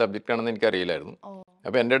സബ്ജക്റ്റാണെന്ന് എനിക്കറിയില്ലായിരുന്നു. ഓ,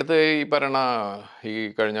 അപ്പോൾ എൻ്റെ അടുത്ത് ഈ പറയണ ഈ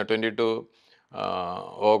കഴിഞ്ഞ 22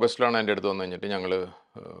 ഓഗസ്റ്റിലാണ് എൻ്റെ അടുത്ത് വന്നു കഴിഞ്ഞിട്ട്, ഞങ്ങൾ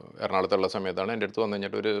എറണാകുളത്തുള്ള സമയത്താണ് എൻ്റെ അടുത്ത് വന്നു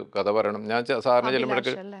കഴിഞ്ഞിട്ട് ഒരു കഥ പറയണം. ഞാൻ സാറിന്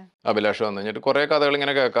ചെല്ലുമ്പോഴേക്ക് അഭിലാഷ് അല്ലേ? അഭിലാഷ് വന്നു കഴിഞ്ഞിട്ട് കുറേ കഥകൾ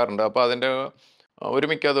ഇങ്ങനെ കേൾക്കാറുണ്ട്. അപ്പോൾ അതിൻ്റെ ഒരു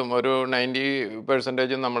മിക്കതും ഒരു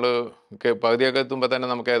 90% നമ്മൾ പകുതിയൊക്കെ എത്തുമ്പോൾ തന്നെ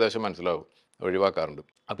നമുക്ക് ഏകദേശം മനസ്സിലാവും, ഒഴിവാക്കാറുണ്ട്.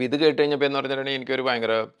 അപ്പോൾ ഇത് കേട്ട് കഴിഞ്ഞപ്പോൾ എന്ന് പറഞ്ഞിട്ടുണ്ടെങ്കിൽ എനിക്കൊരു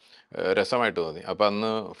ഭയങ്കര രസമായിട്ട് തോന്നി. അപ്പോൾ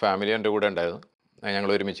അന്ന് ഫാമിലി എൻ്റെ കൂടെ ഉണ്ടായിരുന്നു, ഞങ്ങൾ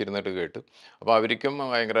ഒരുമിച്ചിരുന്നിട്ട് കേട്ടു. അപ്പോൾ അവർക്കും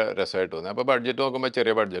ഭയങ്കര രസമായിട്ട് തോന്നി. അപ്പോൾ ബഡ്ജറ്റ് നോക്കുമ്പോൾ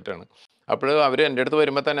ചെറിയ ബഡ്ജറ്റാണ്. അപ്പോൾ അവർ എൻ്റെ അടുത്ത്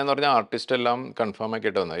വരുമ്പോൾ തന്നെ എന്ന് പറഞ്ഞാൽ ആർട്ടിസ്റ്റ് എല്ലാം കൺഫേം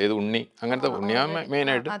ആക്കിയിട്ട് വന്നത്. ഇത് ഉണ്ണി, അങ്ങനത്തെ ഉണ്ണിയാണ് ഓൾറെഡി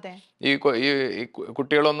മെയിനായിട്ട്. അതെ. ഈ ഈ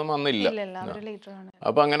കുട്ടികളൊന്നും അന്നില്ല. ഇല്ല, അവർ ലേറ്റർ ആണ്.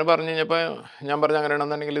 അപ്പോൾ അങ്ങനെ പറഞ്ഞു കഴിഞ്ഞപ്പോൾ ഞാൻ പറഞ്ഞു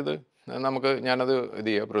അങ്ങനെയാണെന്നുണ്ടെങ്കിൽ ഞാനത് ഇത്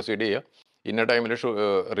ചെയ്യുക, പ്രൊസീഡ് ചെയ്യുക, ഇന്ന ടൈമിൽ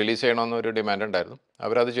റിലീസ് ചെയ്യണമെന്നൊരു ഡിമാൻഡ് ഉണ്ടായിരുന്നു.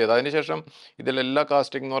 അവരത് ചെയ്തു. അതിന് ശേഷം ഇതിലെല്ലാ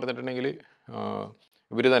കാസ്റ്റിംഗ് എന്ന് പറഞ്ഞിട്ടുണ്ടെങ്കിൽ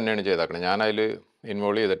ഇവർ തന്നെയാണ് ചെയ്തേക്കണത്. ഞാനതിൽ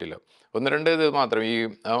ഇൻവോൾവ് ചെയ്തിട്ടില്ല. 1-2 ഇത് മാത്രം. ഈ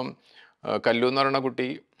കല്ലു എന്ന് പറയുന്ന കുട്ടി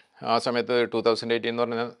ആ സമയത്ത് 2018 എന്ന്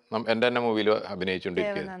പറഞ്ഞാൽ എൻ്റെ തന്നെ മൂവിയിൽ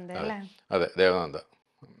അഭിനയിച്ചുകൊണ്ടിരിക്കുകയാണ്. ദേവനന്ദ അതെ അല്ലേ? അതെ, ദേവനന്ദ.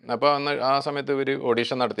 അപ്പോൾ അന്ന് ആ സമയത്ത് ഇവർ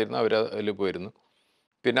ഓഡീഷൻ നടത്തിയിരുന്നു, അവർ അതിൽ പോയിരുന്നു.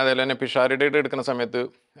 പിന്നെ അതേപോലെ തന്നെ പിഷാരടിയുടെ എടുക്കുന്ന സമയത്ത്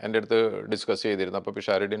എൻ്റെ അടുത്ത് ഡിസ്കസ് ചെയ്തിരുന്നു. അപ്പോൾ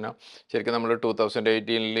പിഷാരടിനെ ശരിക്കും നമ്മൾ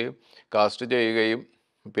 2018 കാസ്റ്റ് ചെയ്യുകയും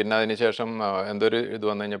പിന്നെ അതിന് ശേഷം എന്തൊരു ഇത്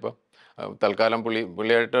വന്നു കഴിഞ്ഞപ്പോൾ തൽക്കാലം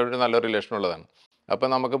പുള്ളിയായിട്ട് ഒരു നല്ല റിലേഷൻ ഉള്ളതാണ്. അപ്പോൾ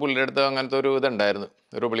നമുക്ക് പുള്ളിയുടെ അടുത്ത് അങ്ങനത്തെ ഒരു ഇതുണ്ടായിരുന്നു,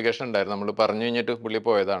 ഒരു ഒബ്ലിഗേഷൻ ഉണ്ടായിരുന്നു. നമ്മൾ പറഞ്ഞു കഴിഞ്ഞിട്ട് പുള്ളി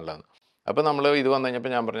പോയതാണല്ലോ. അപ്പോൾ നമ്മൾ ഇത് വന്നു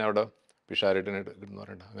കഴിഞ്ഞപ്പോൾ ഞാൻ പറഞ്ഞു അവിടെ പിഷാരടിനെ എന്ന്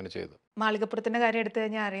പറയണ്ട, അങ്ങനെ ചെയ്തു. മാളികപ്പുറത്തിന്റെ കാര്യം എടുത്തു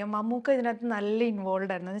കഴിഞ്ഞാൽ അറിയാം, മമ്മൂക്ക ഇതിനകത്ത് നല്ല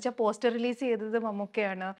ഇൻവോൾവ് ആയിരുന്നു. എന്ന് വെച്ചാൽ പോസ്റ്റർ റിലീസ് ചെയ്തത്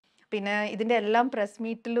മമ്മൂക്കയാണ്. പിന്നെ ഇതിന്റെ എല്ലാം പ്രസ്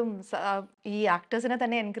മീറ്റിലും ഈ ആക്ടേഴ്സിനെ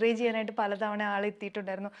തന്നെ എൻകറേജ് ചെയ്യാനായിട്ട് പലതവണ ആൾ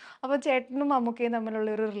എത്തിയിട്ടുണ്ടായിരുന്നു. അപ്പോൾ ചേട്ടനും മമ്മൂക്കയും തമ്മിലുള്ള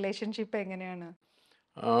ഒരു റിലേഷൻഷിപ്പ് എങ്ങനെയാണ്?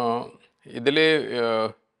 ഇതിൽ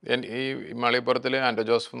ഈ മാളികപ്പുറത്തിൽ ആൻഡോ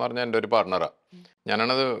ജോസഫ് എന്ന് പറഞ്ഞാൽ എൻ്റെ ഒരു പാർട്ണറാണ്.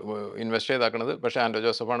 ഞാനാണത് ഇൻവെസ്റ്റ് ചെയ്താക്കണത്. പക്ഷേ ആൻഡോ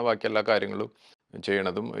ജോസഫാണ് ബാക്കി എല്ലാ കാര്യങ്ങളും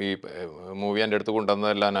ചെയ്യണതും. ഈ മൂവി എൻ്റെ അടുത്ത്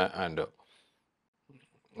കൊണ്ടുവന്നതെല്ലാം ആൻഡോ.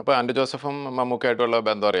 അപ്പോൾ ആൻഡോ ജോസഫും മമ്മൂക്കായിട്ടുള്ള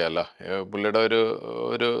ബന്ധം അറിയാമല്ലോ. പുള്ളിയുടെ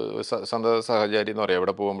ഒരു സന്തത സഹചാരി എന്ന് പറയാം,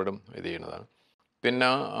 എവിടെ പോകുമ്പോഴും ഇത് ചെയ്യുന്നതാണ്. പിന്നെ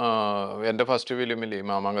എൻ്റെ ഫസ്റ്റ് ഫിലിമിൽ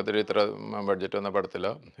മാമാങ്കത്തിൽ ഇത്ര ബഡ്ജറ്റ് വന്ന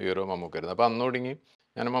പടത്തിലാണ് ഹീറോ മമ്മൂക്കായിരുന്നു. അപ്പോൾ അന്ന് തുടങ്ങി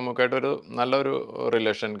ഞാൻ മമ്മൂക്കായിട്ടൊരു നല്ലൊരു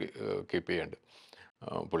റിലേഷൻ കീപ്പ് ചെയ്യുന്നുണ്ട്.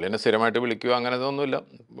 പുള്ളി എന്നെ സ്ഥിരമായിട്ട് വിളിക്കുക അങ്ങനത്തെ ഒന്നുമില്ല.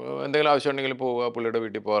 എന്തെങ്കിലും ആവശ്യമുണ്ടെങ്കിൽ പോവുക, പുള്ളിയുടെ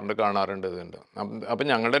വീട്ടിൽ പോകാറുണ്ട്, കാണാറുണ്ട്, ഇതുണ്ട്. അപ്പം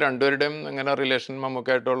ഞങ്ങളുടെ രണ്ടുപേരുടെയും ഇങ്ങനെ റിലേഷൻ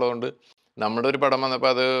മമ്മൂക്കായിട്ടുള്ളതുകൊണ്ട് നമ്മുടെ ഒരു പടം വന്നപ്പോൾ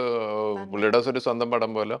അത് പുള്ളിയുടെ ഒരു സ്വന്തം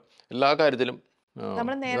പടം പോലെ എല്ലാ കാര്യത്തിലും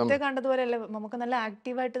നമ്മൾ നേരത്തെ കണ്ടതുപോലെ അല്ല, നമുക്ക് നല്ല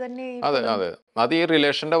ആക്റ്റീവായിട്ട് തന്നെ ഈ അതെ film- അതെ അത് ഈ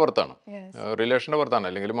റിലേഷൻ്റെ പുറത്താണ്. Yes. റിലേഷൻ്റെ പുറത്താണ്.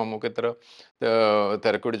 അല്ലെങ്കിൽ മമ്മൂക്ക് ഇത്ര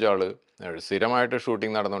തിരക്ക് പിടിച്ച ആള് സ്ഥിരമായിട്ട്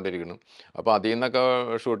ഷൂട്ടിംഗ് നടന്നുകൊണ്ടിരിക്കുന്നു. അപ്പോൾ അതിൽ നിന്നൊക്കെ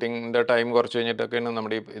ഷൂട്ടിങ്ങിൻ്റെ ടൈം കുറച്ച് കഴിഞ്ഞിട്ടൊക്കെയാണ്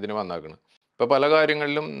നമ്മുടെ ഇതിന് വന്നേക്കുന്നത്. ഇപ്പോൾ പല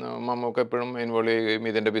കാര്യങ്ങളിലും മമ്മൂക്ക എപ്പോഴും ഇൻവോൾവ് ചെയ്യുകയും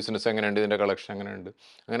ഇതിൻ്റെ ബിസിനസ് എങ്ങനെയുണ്ട്, ഇതിൻ്റെ കളക്ഷൻ എങ്ങനെയുണ്ട്,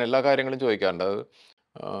 അങ്ങനെ എല്ലാ കാര്യങ്ങളും ചോദിക്കാറുണ്ട്. അത്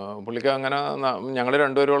പുള്ളിക്ക് അങ്ങനെ ഞങ്ങൾ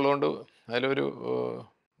രണ്ടുപേരും ഉള്ളതുകൊണ്ട് അതിലൊരു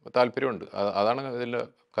താല്പര്യമുണ്ട്. അതാണ് ഇതിൽ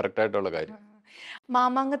കറക്റ്റായിട്ടുള്ള കാര്യം.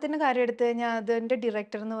 മാമാങ്കത്തിന്റെ കാര്യം എടുത്തു കഴിഞ്ഞാൽ അതിന്റെ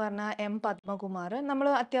ഡയറക്ടർ എന്ന് പറഞ്ഞാൽ എം പത്മകുമാർ. നമ്മൾ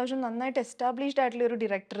അത്യാവശ്യം നന്നായിട്ട് എസ്റ്റാബ്ലിഷ്ഡ് ആയിട്ടുള്ള ഒരു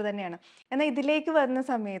ഡയറക്ടർ തന്നെയാണ്. എന്നാൽ ഇതിലേക്ക് വരുന്ന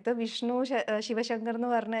സമയത്ത് വിഷ്ണു ശിവശങ്കർ എന്ന്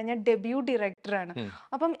പറഞ്ഞു കഴിഞ്ഞാൽ ഡെബ്യൂ ഡയറക്ടറാണ്.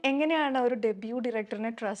 അപ്പം എങ്ങനെയാണ് ഒരു ഡെബ്യൂ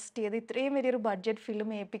ഡയറക്ടറിനെ ട്രസ്റ്റ് ചെയ്ത് ഇത്രയും വലിയൊരു ബഡ്ജറ്റ്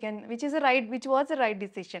ഫിലിം ഏൽപ്പിക്കാൻ which was A right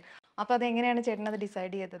decision? അപ്പൊ അത് എങ്ങനെയാണ് ചേട്ടൻ അത്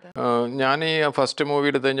ഡിസൈഡ് ചെയ്തത്? ഞാൻ ഈ ഫസ്റ്റ് മൂവി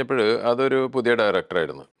എടുത്തു കഴിഞ്ഞപ്പോൾ അതൊരു പുതിയ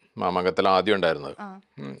ഡയറക്ടറായിരുന്നു, മാമാങ്കത്തിൽ ആദ്യം ഉണ്ടായിരുന്നത്.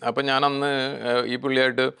 അപ്പം ഞാൻ അന്ന് ഈ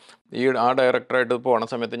പുള്ളിയായിട്ട് ആ ഡയറക്ടറായിട്ട് പോണ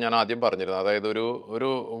സമയത്ത് ഞാൻ ആദ്യം പറഞ്ഞിരുന്നു, അതായത് ഒരു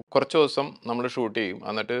കുറച്ച് ദിവസം നമ്മൾ ഷൂട്ട് ചെയ്യും,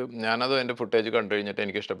 എന്നിട്ട് ഞാനത് എൻ്റെ ഫുട്ടേജ് കണ്ടു കഴിഞ്ഞിട്ട്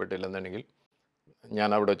എനിക്ക് ഇഷ്ടപ്പെട്ടില്ലെന്നുണ്ടെങ്കിൽ ഞാൻ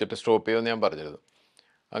അവിടെ വെച്ചിട്ട് സ്റ്റോപ്പ് ചെയ്യുമെന്ന് ഞാൻ പറഞ്ഞിരുന്നു.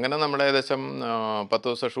 അങ്ങനെ നമ്മൾ ഏകദേശം 10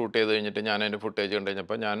 ദിവസം ഷൂട്ട് ചെയ്ത് കഴിഞ്ഞിട്ട് ഞാൻ അതിൻ്റെ ഫുട്ടേജ് കണ്ടു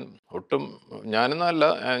കഴിഞ്ഞപ്പോൾ ഞാനൊന്നല്ല,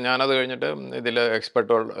 ഞാനത് കഴിഞ്ഞിട്ട് ഇതിൽ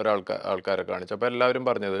എക്സ്പെർട്ട് ആൾക്കാരെ കാണിച്ചു. അപ്പോൾ എല്ലാവരും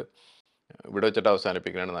പറഞ്ഞത് ഇവിടെ വെച്ചിട്ട്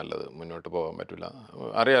അവസാനിപ്പിക്കുകയാണ് നല്ലത്, മുന്നോട്ട് പോകാൻ പറ്റില്ല.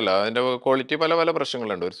 അറിയാലോ അതിൻ്റെ ക്വാളിറ്റി പല പല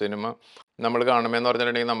പ്രശ്നങ്ങളുണ്ട്. ഒരു സിനിമ നമ്മൾ കാണുമെന്ന്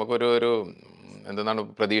പറഞ്ഞിട്ടുണ്ടെങ്കിൽ നമുക്കൊരു എന്താണ്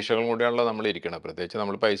പ്രതീക്ഷകളും കൂടിയാണല്ലോ നമ്മൾ ഇരിക്കണം, പ്രത്യേകിച്ച്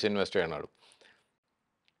നമ്മൾ പൈസ ഇൻവെസ്റ്റ് ചെയ്യണം.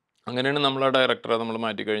 അങ്ങനെയാണ് നമ്മൾ ആ ഡയറക്ടറെ നമ്മൾ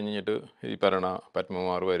മാറ്റി കഴിഞ്ഞിട്ട് ഈ പറയണ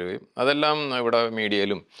പത്മകുമാർ വരികയും അതെല്ലാം ഇവിടെ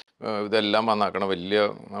മീഡിയയിലും ഇതെല്ലാം വന്നാക്കണം വലിയ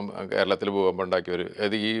കേരളത്തിൽ ഭൂകമ്പം ഉണ്ടാക്കിയൊരു,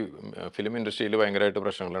 അത് ഈ ഫിലിം ഇൻഡസ്ട്രിയിൽ ഭയങ്കരമായിട്ട്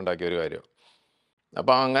പ്രശ്നങ്ങൾ ഉണ്ടാക്കിയ ഒരു കാര്യം.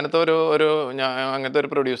 അപ്പോൾ അങ്ങനത്തെ അങ്ങനത്തെ ഒരു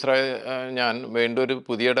പ്രൊഡ്യൂസറായി ഞാൻ വീണ്ടും ഒരു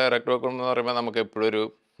പുതിയ ഡയറക്ടർ വെക്കണമെന്ന് പറയുമ്പോൾ നമുക്ക് എപ്പോഴും ഒരു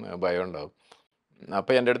ഭയം ഉണ്ടാവും.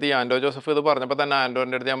 അപ്പോൾ എൻ്റെ അടുത്ത് ഈ ആൻഡോ ജോസഫ് ഇത് പറഞ്ഞപ്പോൾ തന്നെ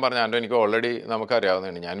ആൻഡോൻ്റെ അടുത്ത് ഞാൻ പറഞ്ഞു, ആൻഡോ എനിക്ക് ഓൾറെഡി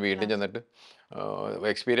നമുക്കറിയാവുന്നതാണ്, ഞാൻ വീണ്ടും ചെന്നിട്ട്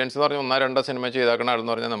എക്സ്പീരിയൻസ് എന്ന് പറഞ്ഞാൽ 1-2 സിനിമ ചെയ്താക്കണ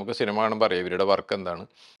ആളെന്ന് പറഞ്ഞാൽ നമുക്ക് സിനിമ കാണുമ്പോൾ അറിയാം ഇവരുടെ വർക്ക് എന്താണ്,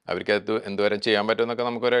 അവർക്ക് അത് എന്തുവരെ ചെയ്യാൻ പറ്റുമെന്നൊക്കെ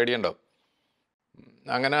നമുക്കൊരു ഐഡിയ ഉണ്ടാവും.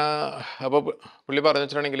 അങ്ങനെ അപ്പോൾ പുള്ളി പറഞ്ഞു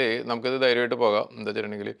വെച്ചിട്ടുണ്ടെങ്കിൽ നമുക്കിത് ധൈര്യമായിട്ട് പോകാം. എന്താ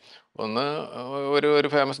വെച്ചിട്ടുണ്ടെങ്കിൽ ഒന്ന് ഒരു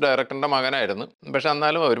ഫേമസ് ഡയറക്ടറിൻ്റെ മകനായിരുന്നു, പക്ഷെ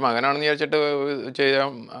എന്നാലും ഒരു മകനാണെന്ന് വിചാരിച്ചിട്ട്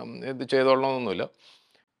ഇത് ചെയ്തോളണമെന്നൊന്നുമില്ല.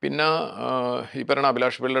 പിന്നെ ഈ പറയുന്ന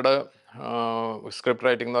അഭിലാഷ് പിള്ളയുടെ സ്ക്രിപ്റ്റ്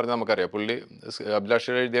റൈറ്റിംഗ് എന്ന് പറഞ്ഞാൽ നമുക്കറിയാം, പുള്ളി അഭിലാഷ്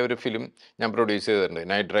എഴുതിയ ഒരു ഫിലിം ഞാൻ പ്രൊഡ്യൂസ് ചെയ്തിട്ടുണ്ട്,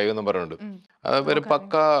 നൈറ്റ് ഡ്രൈവ് എന്ന് പറഞ്ഞിട്ടുണ്ട്. അത് ഒരു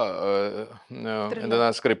പക്ക എന്താ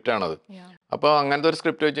സ്ക്രിപ്റ്റാണത്. അപ്പോൾ അങ്ങനത്തെ ഒരു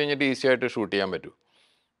സ്ക്രിപ്റ്റ് വെച്ച് കഴിഞ്ഞിട്ട് ഈസി ആയിട്ട് ഷൂട്ട് ചെയ്യാൻ പറ്റും.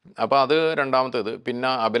 അപ്പോൾ അത് രണ്ടാമത്തേത്. പിന്നെ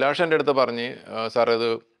അഭിലാഷ് എൻ്റെ അടുത്ത് പറഞ്ഞ്, സാർ ഇത്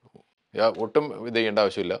ഒട്ടും ഇത് ചെയ്യേണ്ട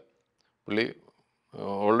ആവശ്യമില്ല, പുള്ളി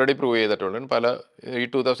ഓൾറെഡി പ്രൂവ് ചെയ്തിട്ടുണ്ട്. ഈ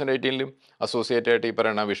 2018 അസോസിയേറ്റ് ആയിട്ട് ഈ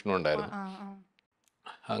പറയുന്ന വിഷ്ണു ഉണ്ടായിരുന്നു.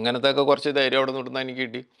 അങ്ങനത്തെ ഒക്കെ കുറച്ച് ധൈര്യം അവിടെ നിന്ന് എനിക്ക്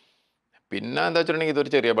കിട്ടി. പിന്നെ എന്താ വെച്ചിട്ടുണ്ടെങ്കിൽ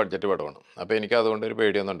ഇതൊരു ചെറിയ ബഡ്ജറ്റ് പടമാണ്, അപ്പോൾ എനിക്ക് അതുകൊണ്ട് ഒരു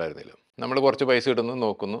പേടിയൊന്നും ഉണ്ടായിരുന്നില്ല. നമ്മൾ കുറച്ച് പൈസ ഇടുന്നു,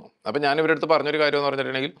 നോക്കുന്നു. അപ്പോൾ ഞാൻ ഇവരുടെ അടുത്ത് പറഞ്ഞൊരു കാര്യം എന്ന്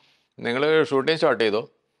പറഞ്ഞിട്ടുണ്ടെങ്കിൽ, നിങ്ങൾ ഷൂട്ടിങ് സ്റ്റാർട്ട് ചെയ്തോ,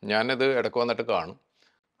 ഞാനിത് ഇടയ്ക്ക് വന്നിട്ട്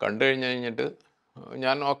കണ്ടു കഴിഞ്ഞിട്ട്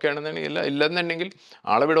ഞാൻ ഓക്കെ ആണെന്നുണ്ടെങ്കിൽ ഇല്ലെന്നുണ്ടെങ്കിൽ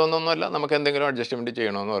ആളെ വിടുമെന്നൊന്നുമല്ല, നമുക്ക് എന്തെങ്കിലും അഡ്ജസ്റ്റ്മെൻറ്റ്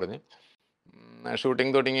ചെയ്യണമെന്ന് പറഞ്ഞ്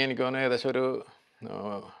ഷൂട്ടിംഗ് തുടങ്ങി. എനിക്ക് തോന്നുന്നു ഏകദേശം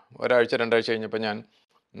ഒരാഴ്ച 2 ആഴ്ച കഴിഞ്ഞപ്പോൾ ഞാൻ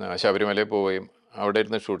ശബരിമലയിൽ പോവുകയും അവിടെ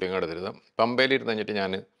ഇരുന്ന് ഷൂട്ടിംഗ് എടുത്തിരുന്നത്. പമ്പയിലിരുന്ന് കഴിഞ്ഞിട്ട്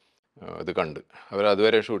ഞാൻ ഇത് കണ്ട് അവർ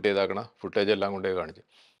അതുവരെ ഷൂട്ട് ചെയ്താക്കണ ഫുട്ടേജ് എല്ലാം കൊണ്ടുപോയി കാണിച്ചു.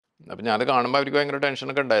 അപ്പം ഞാനത് കാണുമ്പോൾ അവർക്ക് ഭയങ്കര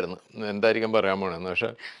ടെൻഷനൊക്കെ ഉണ്ടായിരുന്നു, എന്തായിരിക്കും പറയാൻ പോകണമെന്ന്.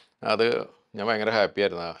 പക്ഷേ അത് ഞാൻ ഭയങ്കര ഹാപ്പി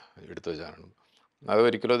ആയിരുന്നു എടുത്തു വെച്ചാണ്. അത്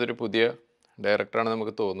ഒരിക്കലും അതൊരു പുതിയ ഡയറക്ടറാണെന്ന്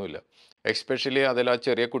നമുക്ക് തോന്നില്ല. എക്സ്പെഷ്യലി അതിൽ ആ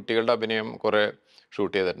ചെറിയ കുട്ടികളുടെ അഭിനയം കുറേ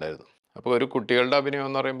ഷൂട്ട് ചെയ്തിട്ടുണ്ടായിരുന്നു. അപ്പോൾ ഒരു കുട്ടികളുടെ അഭിനയം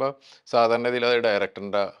എന്ന് പറയുമ്പോൾ സാധാരണ ഇതിൽ അത്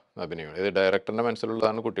ഡയറക്ടറിൻ്റെ അഭിനയമാണ്. ഇത് ഡയറക്ടറിൻ്റെ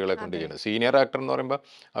മനസ്സിലുള്ളതാണ് കുട്ടികളെ കൊണ്ട് ചെയ്യുന്നത്. സീനിയർ ആക്ടർ എന്ന് പറയുമ്പോൾ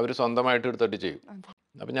അവർ സ്വന്തമായിട്ട് എടുത്തിട്ട് ചെയ്യും.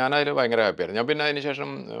 അപ്പം ഞാനതിൽ ഭയങ്കര ഹാപ്പിയായിരുന്നു. ഞാൻ പിന്നെ അതിന് ശേഷം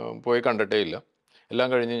പോയി കണ്ടിട്ടേ ഇല്ല. എല്ലാം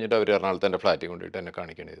കഴിഞ്ഞ് കഴിഞ്ഞിട്ട് അവർ എറണാകുളത്ത് എൻ്റെ ഫ്ലാറ്റിൽ കൊണ്ടുപോയിട്ട് എന്നെ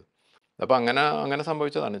കാണിക്കണത്. അപ്പോൾ അങ്ങനെ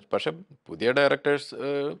സംഭവിച്ചതാണ്. പക്ഷേ പുതിയ ഡയറക്ടേഴ്സ്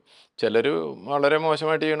ചിലർ വളരെ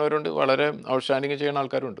മോശമായിട്ട് ചെയ്യണവരുണ്ട്, വളരെ ഔട്ട്സ്റ്റാൻഡിങ് ചെയ്യുന്ന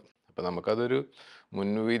ആൾക്കാരുണ്ട്. അപ്പോൾ നമുക്കതൊരു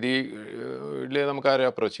മുൻവിധിയിൽ നമുക്കാരെ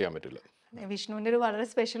അപ്രോച്ച് ചെയ്യാൻ പറ്റില്ല. വിഷ്ണുവിൻ്റെ ഒരു വളരെ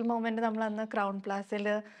സ്പെഷ്യൽ മൊമെന്റ് നമ്മൾ അന്ന് ക്രൗൺ പ്ലാസയിൽ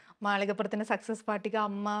മാളികപ്പുറത്തിന്റെ സക്സസ് പാർട്ടിക്ക്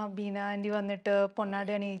അമ്മ ബീന ആൻറ്റി വന്നിട്ട്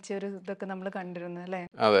പൊന്നാടി അണിയിച്ച ഒരു ഇതൊക്കെ നമ്മൾ കണ്ടിരുന്നു അല്ലേ?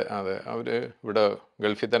 അതെ, അവർ ഇവിടെ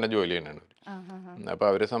ഗൾഫിൽ തന്നെ ജോലി ചെയ്യുന്നതാണ്. അപ്പോൾ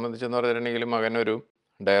അവരെ സംബന്ധിച്ചെന്ന് പറഞ്ഞിട്ടുണ്ടെങ്കിൽ മകനൊരു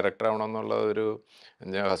ഡയറക്ടർ ആവണമെന്നുള്ള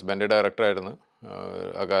ഹസ്ബൻഡ് ഡയറക്ടറായിരുന്നു.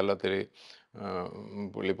 അകാലത്തിൽ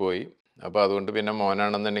പുള്ളി പോയി. അപ്പോൾ അതുകൊണ്ട് പിന്നെ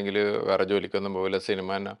മോനാണെന്നുണ്ടെങ്കിൽ വേറെ ജോലിക്കൊന്നും പോകില്ല, സിനിമ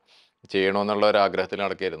തന്നെ ചെയ്യണമെന്നുള്ള ഒരു ആഗ്രഹത്തിൽ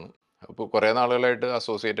നടക്കായിരുന്നു. അപ്പോൾ കുറേ നാളുകളായിട്ട്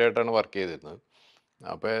അസോസിയേറ്റ് ആയിട്ടാണ് വർക്ക് ചെയ്തിരുന്നത്.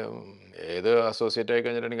 അപ്പോൾ ഏത് അസോസിയേറ്റ് ആയി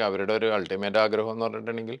കഴിഞ്ഞിട്ടുണ്ടെങ്കിൽ അവരുടെ ഒരു അൾട്ടിമേറ്റ് ആഗ്രഹം എന്ന്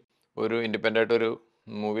പറഞ്ഞിട്ടുണ്ടെങ്കിൽ ഒരു ഇൻഡിപെൻഡൻ്റ് ആയിട്ടൊരു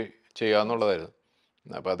മൂവി ചെയ്യാമെന്നുള്ളതായിരുന്നു.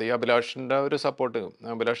 അപ്പോൾ അത് ഈ അഭിലാഷിൻ്റെ ഒരു സപ്പോർട്ട്,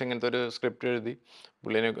 അഭിലാഷ് ഇങ്ങനത്തെ ഒരു സ്ക്രിപ്റ്റ് എഴുതി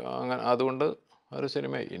പുള്ളിനെ അങ്ങനെ അതുകൊണ്ട് ഒരു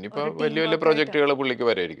സിനിമ ഇനിയിപ്പോൾ വലിയ വലിയ പ്രൊജക്റ്റുകൾ പുള്ളിക്ക്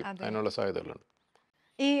വരെയായിരിക്കും, അതിനുള്ള സാധ്യതകളുണ്ട്.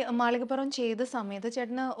 ഈ മാളികപ്പുറം ചെയ്ത സമയത്ത്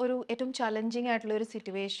ചേട്ടന് ഒരു ഏറ്റവും ചലഞ്ചിങ് ആയിട്ടുള്ള ഒരു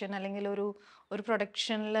സിറ്റുവേഷൻ അല്ലെങ്കിൽ ഒരു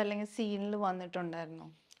പ്രൊഡക്ഷനിൽ അല്ലെങ്കിൽ സീനിൽ വന്നിട്ടുണ്ടായിരുന്നു?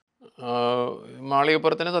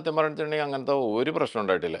 മാളികപ്പുറത്തിന് സത്യം പറഞ്ഞിട്ടുണ്ടെങ്കിൽ അങ്ങനത്തെ ഒരു പ്രശ്നം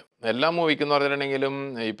ഉണ്ടായിട്ടില്ല. എല്ലാ മൂവിക്കും എന്ന് പറഞ്ഞിട്ടുണ്ടെങ്കിലും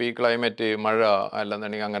ഇപ്പോൾ ഈ ക്ലൈമറ്റ്, മഴ,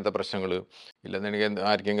 അല്ലെന്നുണ്ടെങ്കിൽ അങ്ങനത്തെ പ്രശ്നങ്ങൾ, ഇല്ലെന്നുണ്ടെങ്കിൽ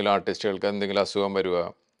ആർക്കെങ്കിലും ആർട്ടിസ്റ്റുകൾക്ക് എന്തെങ്കിലും അസുഖം വരിക,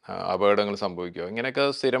 അപകടങ്ങൾ സംഭവിക്കുക, ഇങ്ങനെയൊക്കെ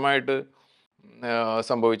സ്ഥിരമായിട്ട്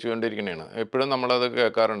സംഭവിച്ചുകൊണ്ടിരിക്കുന്നതാണ്. എപ്പോഴും നമ്മളത്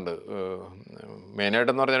കേൾക്കാറുണ്ട്.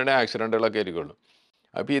 മെയിനായിട്ടെന്ന് പറഞ്ഞിട്ടുണ്ടെങ്കിൽ ആക്സിഡൻറ്റുകളൊക്കെ ആയിരിക്കുള്ളൂ.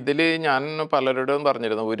 അപ്പോൾ ഇതിൽ ഞാൻ പലരോടും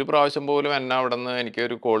പറഞ്ഞിരുന്നു, ഒരു പ്രാവശ്യം പോലും എന്നെ അവിടെ നിന്ന്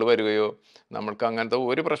എനിക്കൊരു കോൾ വരികയോ നമ്മൾക്ക് അങ്ങനത്തെ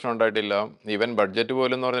ഒരു പ്രശ്നം ഉണ്ടായിട്ടില്ല. ഈവൻ ബഡ്ജറ്റ്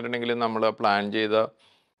പോലും എന്ന് പറഞ്ഞിട്ടുണ്ടെങ്കിൽ നമ്മൾ പ്ലാൻ ചെയ്ത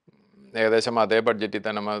ഏകദേശം അതേ ബഡ്ജറ്റിൽ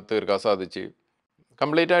തന്നെ നമ്മൾ തീർക്കാൻ സാധിച്ച്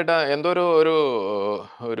കംപ്ലീറ്റ് ആയിട്ട് എന്തോ ഒരു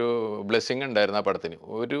ഒരു ബ്ലെസ്സിങ് ഉണ്ടായിരുന്നു ആ പടത്തിന്.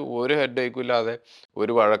 ഒരു ഹെഡ് ഏക്കും ഇല്ലാതെ,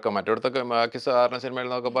 ഒരു വഴക്കം മറ്റിടത്തൊക്കെ ബാക്കി സാധാരണ സിനിമയിൽ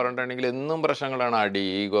നിന്നൊക്കെ പറഞ്ഞിട്ടുണ്ടെങ്കിൽ എന്നും പ്രശ്നങ്ങളാണ്, അടി,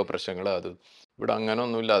 ഈഗോ പ്രശ്നങ്ങൾ, അത്. ഇവിടെ അങ്ങനെ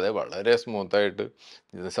ഒന്നുമില്ലാതെ വളരെ സ്മൂത്തായിട്ട്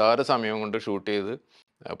നിസ്സാര സമയം കൊണ്ട് ഷൂട്ട് ചെയ്ത്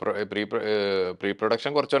പ്രീ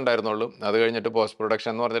പ്രൊഡക്ഷൻ കുറച്ചുണ്ടായിരുന്നുള്ളൂ. അത് കഴിഞ്ഞിട്ട് പോസ്റ്റ്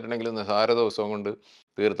പ്രൊഡക്ഷൻ എന്ന് പറഞ്ഞിട്ടുണ്ടെങ്കിൽ നിസ്സാര ദിവസവും കൊണ്ട്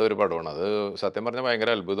തീർത്ത ഒരു പടമാണ്. അത് സത്യം പറഞ്ഞാൽ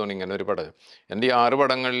ഭയങ്കര അത്ഭുതമാണ് ഇങ്ങനെ ഒരു പടം. എൻ്റെ ഈ 6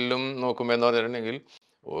 പടങ്ങളിലും നോക്കുമ്പോൾ എന്ന് പറഞ്ഞിട്ടുണ്ടെങ്കിൽ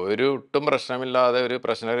ഒട്ടും പ്രശ്നമില്ലാതെ ഒരു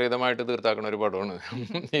പ്രശ്നരഹിതമായിട്ട് തീർത്താക്കുന്ന ഒരു പടമാണ്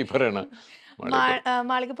ഈ പറയണ മാളികപ്പുറം.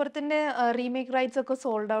 മാളികപ്പുറത്തിന്റെ റീമേക്ക് റൈറ്റ്സ് ഒക്കെ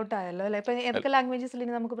സോൾഡ് ഔട്ട് ആയല്ലോ അല്ലെ? ഇപ്പൊ ഏതൊക്കെ ലാംഗ്വേജസിൽ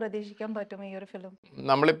ഇനി നമുക്ക് പ്രതീക്ഷിക്കാൻ പറ്റും ഈ ഒരു ഫിലിം?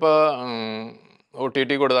 നമ്മളിപ്പോൾ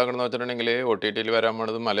OTT കൊടുത്താക്കണമെന്ന് വെച്ചിട്ടുണ്ടെങ്കിൽ OTTയിൽ വരാൻ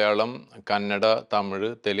പോണത് മലയാളം, കന്നഡ, തമിഴ്,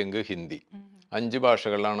 തെലുങ്ക്, ഹിന്ദി 5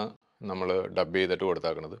 ഭാഷകളിലാണ് നമ്മൾ ഡബ് ചെയ്തിട്ട്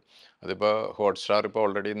കൊടുത്താക്കണത്. അതിപ്പോൾ ഹോട്ട്സ്റ്റാർ ഇപ്പോൾ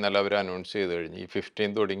ഓൾറെഡി ഇന്നലെ അവർ അനൗൺസ് ചെയ്ത് കഴിഞ്ഞ് ഈ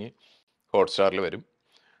 15 തുടങ്ങി ഹോട്ട്സ്റ്റാറിൽ വരും.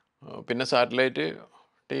 പിന്നെ സാറ്റലൈറ്റ്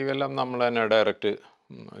TV എല്ലാം നമ്മൾ തന്നെ ഡയറക്റ്റ്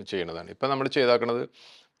ചെയ്യണതാണ്. ഇപ്പം നമ്മൾ ചെയ്താക്കണത്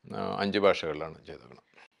 5 ഭാഷകളിലാണ് ചെയ്താക്കണത്.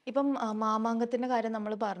 ഇപ്പം മാമാങ്കത്തിന്റെ കാര്യം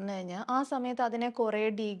നമ്മൾ പറഞ്ഞു കഴിഞ്ഞാൽ ആ സമയത്ത് അതിനെ കുറെ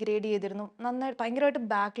ഡീഗ്രേഡ് ചെയ്തിരുന്നു. നന്നായി ഭയങ്കരമായിട്ട്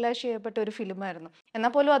ബാക്ക്ലാഷ് ചെയ്യപ്പെട്ട ഒരു ഫിലിമായിരുന്നു.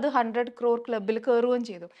 എന്നാൽ പോലും അത് 100 crore ക്ലബിൽ കയറുകയും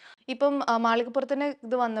ചെയ്തു. ഇപ്പം മാളികപ്പുറത്തിന്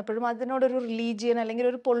ഇത് വന്നപ്പോഴും അതിനോടൊരു റിലീജിയൻ അല്ലെങ്കിൽ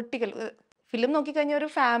ഒരു പൊളിറ്റിക്കൽ ഫിലിം നോക്കിക്കഴിഞ്ഞാൽ ഒരു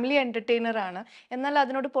ഫാമിലി എന്റർടൈനർ ആണ്. എന്നാൽ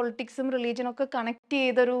അതിനോട് പൊളിറ്റിക്സും റിലീജിയനും ഒക്കെ കണക്ട്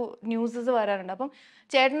ചെയ്തൊരു ന്യൂസസ് വരാറുണ്ട്. അപ്പം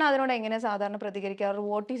ചേട്ടൻ അതിനോട് എങ്ങനെയാണ് സാധാരണ പ്രതികരിക്കാറ്?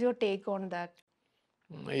 What is your take on that?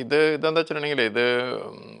 ഇതെന്താ വെച്ചിട്ടുണ്ടെങ്കിൽ ഇത്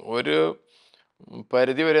ഒരു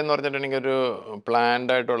പരിധി വരെ എന്ന് പറഞ്ഞിട്ടുണ്ടെങ്കിൽ ഒരു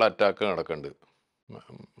പ്ലാൻഡ് ആയിട്ടുള്ള അറ്റാക്ക് നടക്കുന്നുണ്ട്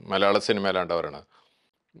മലയാള സിനിമയിലാണ്ട് പറയണത്.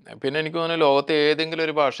 പിന്നെ എനിക്ക് തോന്നുന്നു ലോകത്തെ ഏതെങ്കിലും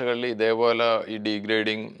ഒരു ഭാഷകളിൽ ഇതേപോലെ ഈ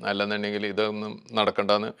ഡീഗ്രേഡിങ് അല്ലെന്നുണ്ടെങ്കിൽ ഇതൊന്നും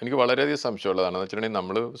നടക്കണ്ടെന്ന് എനിക്ക് വളരെയധികം സംശയമുള്ളതാണ്. എന്ന് വെച്ചിട്ടുണ്ടെങ്കിൽ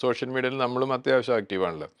നമ്മൾ സോഷ്യൽ മീഡിയയിൽ നമ്മളും അത്യാവശ്യം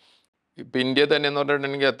ആക്റ്റീവാണല്ലോ. ഇപ്പം ഇന്ത്യ തന്നെ എന്ന്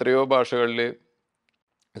പറഞ്ഞിട്ടുണ്ടെങ്കിൽ എത്രയോ ഭാഷകളിൽ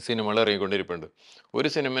സിനിമകൾ ഇറങ്ങിക്കൊണ്ടിരിപ്പുണ്ട്. ഒരു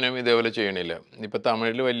സിനിമനും ഇതേപോലെ ചെയ്യണില്ല. ഇപ്പം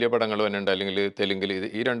തമിഴിൽ വലിയ പടങ്ങൾ വന്നിട്ടുണ്ട്, അല്ലെങ്കിൽ തെലുങ്കിൽ.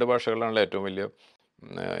 ഈ 2 ഭാഷകളിലാണല്ലോ ഏറ്റവും വലിയ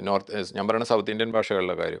ഞാൻ പറയുന്ന സൗത്ത് ഇന്ത്യൻ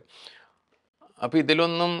ഭാഷകളിലെ കാര്യം. അപ്പോൾ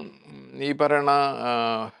ഇതിലൊന്നും ഈ പറയണ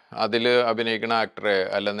അതിൽ അഭിനയിക്കുന്ന ആക്ടറെ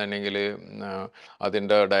അല്ലെന്നുണ്ടെങ്കിൽ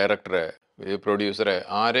അതിൻ്റെ ഡയറക്ടറെ, ഈ പ്രൊഡ്യൂസറെ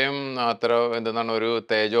ആരെയും അത്ര എന്താണ് ഒരു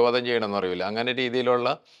തേജോവധം ചെയ്യണമെന്ന് അറിയില്ല. അങ്ങനെ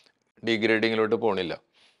രീതിയിലുള്ള ഡീഗ്രേഡിങ്ങിലോട്ട് പോണില്ല.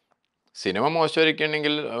 സിനിമ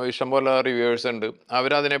മോശമായിരിക്കുകയാണെങ്കിൽ ഇഷ്ടംപോലെ റിവ്യൂവേഴ്സ് ഉണ്ട്,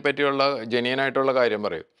 അവരതിനെപ്പറ്റിയുള്ള ജെന്യുവനായിട്ടുള്ള കാര്യം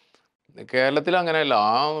പറയും. കേരളത്തിൽ അങ്ങനെയല്ല.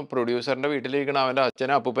 ആ പ്രൊഡ്യൂസറിൻ്റെ വീട്ടിലിരിക്കണ അവൻ്റെ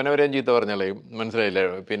അച്ഛനെ അപ്പൂപ്പനെ വരെയും ചീത്ത പറഞ്ഞളയും, മനസ്സിലായില്ലേ?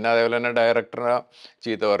 പിന്നെ അതേപോലെ തന്നെ ഡയറക്ടറെ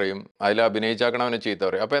ചീത്ത പറയും, അതിൽ അഭിനയിച്ചാക്കണവനെ ചീത്ത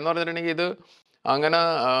പറയും. അപ്പോൾ എന്ന് പറഞ്ഞിട്ടുണ്ടെങ്കിൽ ഇത് അങ്ങനെ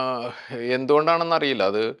എന്തുകൊണ്ടാണെന്ന് അറിയില്ല.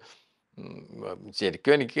 അത്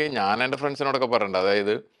ശരിക്കും ഞാൻ എൻ്റെ ഫ്രണ്ട്സിനോടൊക്കെ പറഞ്ഞിട്ടുണ്ട്.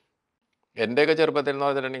 അതായത് എൻ്റെയൊക്കെ ചെറുപ്പത്തിൽ എന്ന്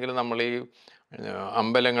പറഞ്ഞിട്ടുണ്ടെങ്കിൽ നമ്മൾ ഈ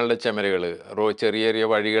അമ്പലങ്ങളുടെ ചുമരുകൾ, ചെറിയ ചെറിയ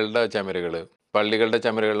വഴികളുടെ ചുമരുകൾ, പള്ളികളുടെ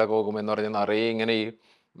ചുമരുകളിലൊക്കെ പോകുമ്പോൾ എന്ന് പറഞ്ഞാൽ നിറയെ ഇങ്ങനെ ഈ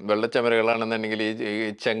വെള്ളച്ചമരകളാണെന്നുണ്ടെങ്കിൽ ഈ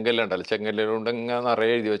ചെങ്കല്ലുണ്ടല്ലോ, ചെങ്കല്ലുകൊണ്ട് ഇങ്ങനെ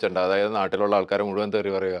നിറയെ എഴുതി വെച്ചിട്ടുണ്ട്. അതായത് നാട്ടിലുള്ള ആൾക്കാരെ മുഴുവൻ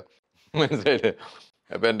തെറി പറയുക, മനസ്സിലായില്ലേ?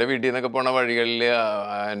 അപ്പം എൻ്റെ വീട്ടിൽ നിന്നൊക്കെ പോണ വഴികളിൽ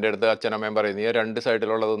എൻ്റെ അടുത്ത് അച്ഛനമ്മയും പറയും, നീ 2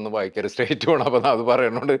 സൈഡിലുള്ളതൊന്നും വായിക്കരുത്, സ്ട്രേറ്റ് പോകണം. അപ്പം അത്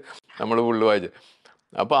പറയണോണ്ട് നമ്മൾ ഫുള്ള് വായിച്ചു.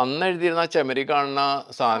 അപ്പോൾ അന്ന് എഴുതിയിരുന്ന ആ ചെമരി കാണുന്ന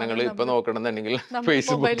സാധനങ്ങൾ ഇപ്പം നോക്കണമെന്നുണ്ടെങ്കിൽ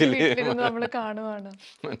ഫേസ്ബുക്കിൽ നമ്മൾ കാണുവാണ്.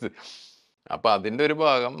 അപ്പം അതിൻ്റെ ഒരു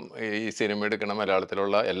ഭാഗം ഈ സിനിമ എടുക്കണ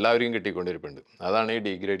മലയാളത്തിലുള്ള എല്ലാവരെയും കിട്ടിക്കൊണ്ടിരിപ്പുണ്ട്. അതാണ് ഈ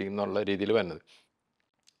ഡീഗ്രേഡിങ് എന്നുള്ള രീതിയിൽ വരുന്നത്.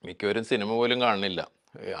 മിക്കവരും സിനിമ പോലും കാണുന്നില്ല.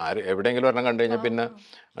 എവിടെയെങ്കിലും ഒരെണ്ണം കണ്ടു കഴിഞ്ഞാൽ പിന്നെ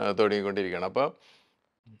തുടങ്ങിക്കൊണ്ടിരിക്കുകയാണ്. അപ്പോൾ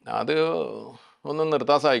അത് ഒന്നും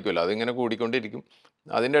നിർത്താൻ സാധിക്കില്ല, അതിങ്ങനെ കൂടിക്കൊണ്ടിരിക്കും.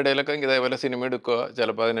 അതിൻ്റെ ഇടയിലൊക്കെ ഇതേപോലെ സിനിമ എടുക്കുക,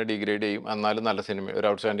 ചിലപ്പോൾ അതിനെ ഡീഗ്രേഡ് ചെയ്യും. എന്നാലും നല്ല സിനിമ, ഒരു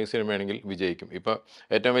ഔട്ട്സ്റ്റാൻഡിങ് സിനിമയാണെങ്കിൽ വിജയിക്കും. ഇപ്പോൾ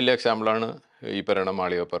ഏറ്റവും വലിയ എക്സാമ്പിളാണ് ഈ പറയണ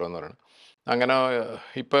മാളികപ്പുറം എന്ന് പറയുന്നത്. അങ്ങനെ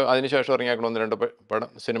ഇപ്പോൾ അതിനുശേഷം ഇറങ്ങിയാക്കണം 1-2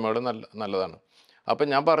 സിനിമകൾ നല്ലതാണ്. അപ്പം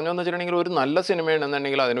ഞാൻ പറഞ്ഞതെന്ന് വെച്ചിട്ടുണ്ടെങ്കിൽ ഒരു നല്ല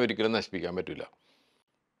സിനിമയാണെന്നുണ്ടെങ്കിൽ അതിനെ ഒരിക്കലും നശിപ്പിക്കാൻ പറ്റില്ല.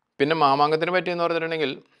 പിന്നെ മാമാങ്കത്തിനെ പറ്റിയെന്ന്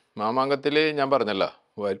പറഞ്ഞിട്ടുണ്ടെങ്കിൽ, മാമാങ്കത്തിൽ ഞാൻ പറഞ്ഞല്ലോ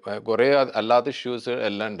കുറേ അല്ലാത്ത ഇഷ്യൂസ്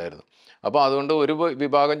എല്ലാം ഉണ്ടായിരുന്നു. അപ്പോൾ അതുകൊണ്ട് ഒരു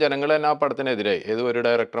വിഭാഗം ജനങ്ങൾ തന്നെ ആ പടത്തിനെതിരായി. ഒരു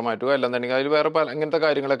ഡയറക്ടറെ മാറ്റുക, അല്ലെന്നുണ്ടെങ്കിൽ അതിൽ വേറെ ഇങ്ങനത്തെ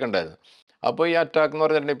കാര്യങ്ങളൊക്കെ ഉണ്ടായിരുന്നു. അപ്പോൾ ഈ അറ്റാക്ക് എന്ന്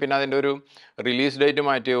പറഞ്ഞിട്ടുണ്ടെങ്കിൽ പിന്നെ അതിൻ്റെ ഒരു റിലീസ് ഡേറ്റ്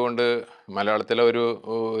മാറ്റിയതുകൊണ്ട് മലയാളത്തിലെ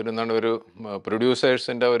എന്താണ് ഒരു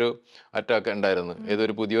പ്രൊഡ്യൂസേഴ്സിൻ്റെ ഒരു അറ്റാക്ക് ഉണ്ടായിരുന്നു.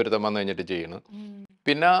 ഏതൊരു പുതിയൊരുത്തം വന്നു കഴിഞ്ഞിട്ട് ചെയ്യുന്നത്.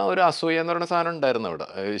 പിന്നെ ഒരു അസൂയ എന്ന് പറയുന്ന സാധനം ഉണ്ടായിരുന്നു അവിടെ,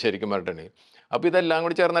 ശരിക്കും പറഞ്ഞിട്ടുണ്ടെങ്കിൽ. അപ്പോൾ ഇതെല്ലാം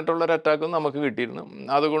കൂടി ചേർന്നിട്ടുള്ളൊരു അറ്റാക്കും നമുക്ക് കിട്ടിയിരുന്നു.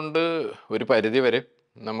 അതുകൊണ്ട് ഒരു പരിധി വരെ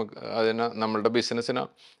നമുക്ക് അതിനെ നമ്മളുടെ ബിസിനസ്സിനെ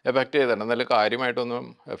എഫക്റ്റ് ചെയ്തിട്ടുണ്ട്. എന്നാലും കാര്യമായിട്ടൊന്നും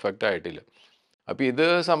എഫക്റ്റ് ആയിട്ടില്ല. അപ്പോൾ ഇത്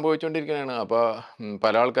സംഭവിച്ചുകൊണ്ടിരിക്കുകയാണ്. അപ്പോൾ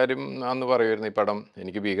പല ആൾക്കാരും അന്ന് പറയുമായിരുന്നു ഈ പടം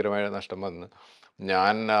എനിക്ക് ഭീകരമായ നഷ്ടം വന്ന്.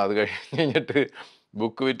 ഞാൻ അത് കഴിഞ്ഞിട്ട്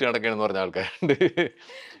ബുക്ക് വിറ്റ് നടക്കുകയാണെന്ന് പറഞ്ഞ ആൾക്കാരുണ്ട്.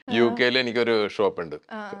 UK എനിക്കൊരു ഷോപ്പുണ്ട്,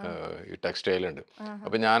 ആ, ഈ ടെക്സ്റ്റൈലുണ്ട്. ആ,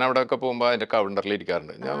 അപ്പോൾ ഞാൻ അവിടെയൊക്കെ പോകുമ്പോൾ അതിൻ്റെ കൗണ്ടറിൽ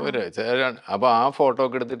ഇരിക്കാറുണ്ട്. ആ, ഞാൻ അപ്പോൾ ആ ഫോട്ടോ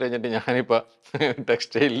ഒക്കെ എടുത്തിട്ട് കഴിഞ്ഞിട്ട് ഞാനിപ്പോൾ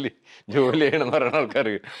ടെക്സ്റ്റൈലിൽ ജോലി ചെയ്യണമെന്ന് പറയുന്ന ആൾക്കാർ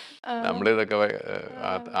ആ, നമ്മളിതൊക്കെ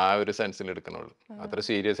ആ, ആ ഒരു സെൻസിൽ എടുക്കണുള്ളൂ. അത്ര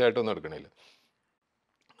സീരിയസ് ആയിട്ടൊന്നും എടുക്കണില്ല.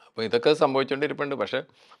 അപ്പോൾ ഇതൊക്കെ സംഭവിച്ചുകൊണ്ടിരിപ്പുണ്ട്. പക്ഷേ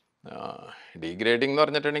ഡീഗ്രേഡിംഗ് എന്ന്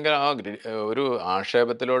പറഞ്ഞിട്ടുണ്ടെങ്കിൽ ഒരു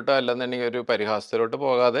ആക്ഷേപത്തിലോട്ട് അല്ലെന്നുണ്ടെങ്കിൽ ഒരു പരിഹാസത്തിലോട്ട്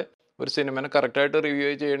പോകാതെ ഒരു സിനിമനെ കറക്റ്റായിട്ട് റിവ്യൂ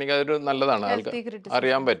ചെയ്യണമെങ്കിൽ അതൊരു നല്ലതാണ്. ആൾക്ക് ഹെൽത്തി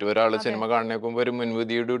അറിയാൻ ക്രിറ്റിസിസം. പറ്റും ഒരാൾ അതെ. സിനിമ കാണുന്നേക്കുമ്പോൾ ഒരു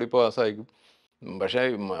മുൻവിധിയോട് കൂടി പാസ്സായിരിക്കും. പക്ഷേ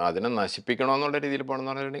അതിനെ നശിപ്പിക്കണമെന്നുള്ള രീതിയിൽ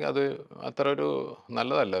പോകണമെന്ന് പറഞ്ഞിട്ടുണ്ടെങ്കിൽ അത് അത്ര ഒരു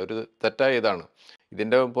നല്ലതല്ല, ഒരു തെറ്റായ ഇതാണ്.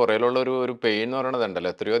 ഇതിൻ്റെ പുറയിലുള്ള ഒരു പെയിൻ എന്ന്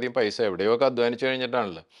പറയുന്നതുണ്ടല്ലോ, എത്രയോ അധികം പൈസ എവിടെയൊക്കെ അധ്വാനിച്ച്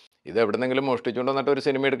കഴിഞ്ഞിട്ടാണല്ലോ. ഇത് എവിടെന്നെങ്കിലും മോഷ്ടിച്ചുകൊണ്ട് വന്നിട്ട് ഒരു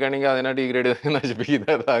സിനിമ എടുക്കുകയാണെങ്കിൽ അതിനെ ഡീഗ്രേഡ് ചെയ്ത്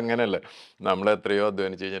നശിപ്പിക്കുന്നത് അങ്ങനെയല്ല. നമ്മൾ എത്രയോ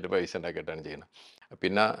അധ്വാനിച്ച് കഴിഞ്ഞിട്ട് പൈസ ഉണ്ടാക്കിയിട്ടാണ് ചെയ്യുന്നത്.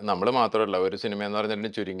 പിന്നെ നമ്മൾ മാത്രമല്ല, ഒരു സിനിമ എന്ന്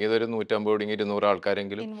പറഞ്ഞിട്ടുണ്ടെങ്കിൽ ചുരുങ്ങിയത് ഒരു 150 200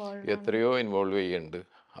 ആൾക്കാരെങ്കിലും ഇൻവോൾവ് ആണ്. എത്രയോ ഇൻവോൾവ് ചെയ്യുന്നുണ്ട്.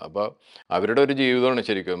 അപ്പോൾ അവരുടെ ഒരു ജീവിതമാണ്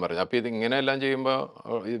ശരിക്കും പറഞ്ഞത്. അപ്പോൾ ഇത് ഇങ്ങനെയെല്ലാം ചെയ്യുമ്പോൾ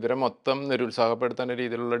ഇവരെ മൊത്തം നിരുത്സാഹപ്പെടുത്തുന്ന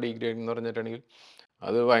രീതിയിലുള്ള ഡീഗ്രേഡിംഗ് എന്ന് പറഞ്ഞിട്ടുണ്ടെങ്കിൽ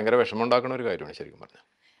അത് ഭയങ്കര വിഷമമുണ്ടാക്കുന്ന ഒരു കാര്യമാണ് ശരിക്കും പറഞ്ഞത്.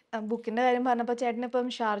 ബുക്കിന്റെ കാര്യം പറഞ്ഞപ്പോൾ ചേട്ടൻ ഇപ്പം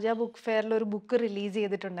ഷാർജ ബുക്ക് ഫെയറിൽ ഒരു ബുക്ക് റിലീസ്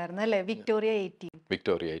ചെയ്തിട്ടുണ്ടായിരുന്നു അല്ലേ, വിക്ടോറിയ 18.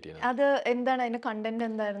 വിക്ടോറിയ 18 അത് എന്താണ്, അതിന്റെ കണ്ടന്റ്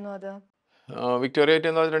എന്തായിരുന്നു അത്? വിക്ടോറിയ 18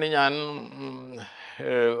 എന്ന് പറഞ്ഞിട്ടുണ്ടെങ്കിൽ ഞാൻ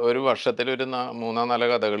ഒരു വർഷത്തിൽ ഒരു 3-4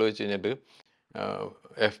 കഥകൾ വെച്ച് കഴിഞ്ഞിട്ട്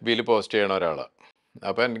FBയിൽ പോസ്റ്റ് ചെയ്യണ ഒരാളാണ്.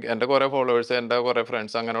 അപ്പോൾ എൻ്റെ കുറേ ഫോളോവേഴ്സ്, എൻ്റെ കുറേ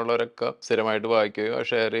ഫ്രണ്ട്സ് അങ്ങനെയുള്ളവരൊക്കെ സ്ഥിരമായിട്ട് വായിക്കുകയോ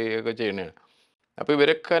ഷെയർ ചെയ്യുകയൊക്കെ ചെയ്യണതാണ്. അപ്പോൾ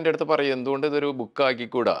ഇവരൊക്കെ എൻ്റെ അടുത്ത് പറയും എന്തുകൊണ്ട് ഇതൊരു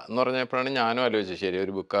ബുക്കാക്കിക്കൂടാ എന്ന് പറഞ്ഞപ്പോഴാണ് ഞാനും ആലോചിച്ചത്, ശരി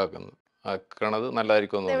ഒരു ആക്കണത്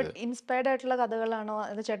നല്ലതായിരിക്കും എന്ന് തോന്നിയത്. ഇൻസ്പയർഡ് ആയിട്ടുള്ള കഥകളാണോ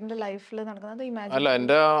അത് ചേട്ടന്റെ ലൈഫിൽ നടക്കുന്നത്, അതോ അല്ല,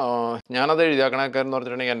 ഇമാജിൻ? ഞാനത് എഴുതിയാക്കണക്കാരെന്ന്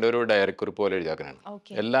പറഞ്ഞിട്ടുണ്ടെങ്കിൽ എൻ്റെ ഒരു ഡയറി കുറിപ്പ് പോലെ എഴുതിയാക്കണാണ്.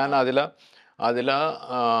 ഓക്കെ. എല്ലാം അതില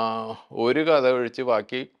ഒരു കഥ ഒഴിച്ച്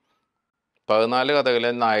ബാക്കി 14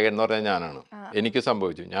 കഥകളിലെ നായകൻ എന്ന് പറഞ്ഞാൽ ഞാനാണ്. എനിക്ക്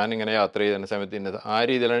സംഭവിച്ചു, ഞാനിങ്ങനെ യാത്ര ചെയ്യുന്ന സമയത്ത് ആ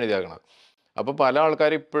രീതിയിലാണ് എഴുതിയാക്കണത്. അപ്പോൾ പല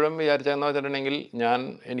ആൾക്കാരും ഇപ്പോഴും വിചാരിച്ചതെന്ന് വെച്ചിട്ടുണ്ടെങ്കിൽ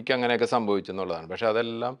എനിക്ക് അങ്ങനെയൊക്കെ സംഭവിച്ചു എന്നുള്ളതാണ്. പക്ഷെ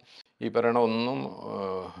അതെല്ലാം ഈ പറയണ ഒന്നും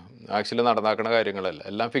ആക്ച്വലി നടന്നാക്കണ കാര്യങ്ങളല്ല,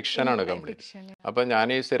 എല്ലാം ഫിക്ഷനാണ് കംപ്ലീറ്റ്. ഫിക്ഷൻ. അപ്പം ഞാൻ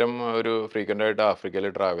ഈ സ്ഥിരം ഒരു ഫ്രീക്വൻ്റ് ആയിട്ട് ആഫ്രിക്കയിൽ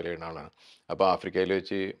ട്രാവൽ ചെയ്യുന്ന ആളാണ്. അപ്പോൾ ആഫ്രിക്കയിൽ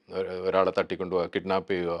വെച്ച് ഒരാളെ തട്ടിക്കൊണ്ടുപോകുക, കിഡ്നാപ്പ്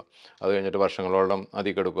ചെയ്യുക, അത് കഴിഞ്ഞിട്ട് വർഷങ്ങളോളം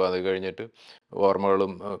അതിൽ കിടക്കുക, അത് കഴിഞ്ഞിട്ട്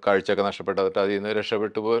ഓർമ്മകളും കാഴ്ചയൊക്കെ നഷ്ടപ്പെട്ടതിട്ട് അതിൽ നിന്ന്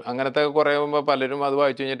രക്ഷപ്പെട്ടു പോകും. അങ്ങനത്തെ കുറേ പലരും അത്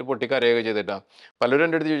വായിച്ചു കഴിഞ്ഞിട്ട് പൊട്ടിക്കരയൊക്കെ ചെയ്തിട്ടാണ്. പലരും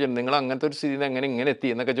എൻ്റെ അടുത്ത് ചോദിച്ചിട്ടുണ്ട് നിങ്ങൾ അങ്ങനത്തെ ഒരു സ്ഥിതിയിൽ എങ്ങനെ ഇങ്ങനെ എത്തി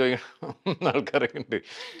എന്നൊക്കെ ചോദിക്കുന്ന ആൾക്കാരൊക്കെ ഉണ്ട്.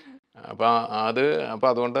 അപ്പോൾ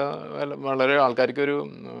അതുകൊണ്ട് വളരെ ആൾക്കാർക്കൊരു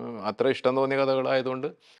അത്ര ഇഷ്ടം തോന്നിയ കഥകളായതുകൊണ്ട്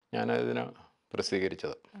ഞാനതിനെ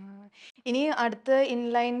പ്രസിദ്ധീകരിച്ചത്. ഇനി അടുത്ത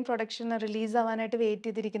ഇൻലൈൻ പ്രൊഡക്ഷൻ റിലീസ് ആവാനായിട്ട് വെയിറ്റ്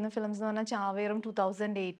ചെയ്തിരിക്കുന്ന ഫിലിംസ് എന്ന് പറഞ്ഞാൽ ചാവേറും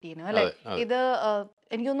 2018 അല്ലെ. ഇത്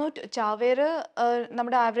എനിക്ക് തോന്നുന്നു ചാവേറ്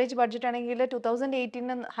നമ്മുടെ ആവറേജ് ബഡ്ജറ്റ് ആണെങ്കിൽ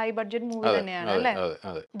 2018 ഹൈ ബഡ്ജറ്റ് മൂവി തന്നെയാണ് അല്ലെ.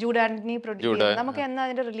 ജൂഡ് ആന്റണി പ്രൊഡ്യൂസ് ചെയ്യുന്നത്. നമുക്ക് എന്നാ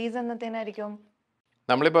അതിന്റെ റിലീസ് എന്നത്തേനായിരിക്കും?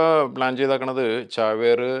 നമ്മളിപ്പോൾ പ്ലാൻ ചെയ്താക്കണത്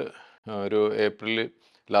ചാവേറ് ഒരു ഏപ്രിൽ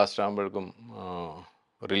ലാസ്റ്റ് ആകുമ്പോഴേക്കും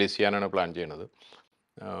റിലീസ് ചെയ്യാനാണ് പ്ലാൻ ചെയ്യണത്.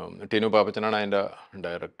 ടിനു പാപ്പച്ചനാണ് അതിൻ്റെ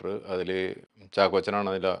ഡയറക്ടർ, അതിൽ ചാക്കോച്ചനാണ്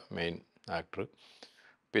അതിൻ്റെ മെയിൻ ആക്ടർ.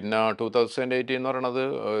 പിന്നെ 2018 എന്ന് പറയുന്നത്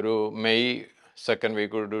ഒരു മെയ് 2nd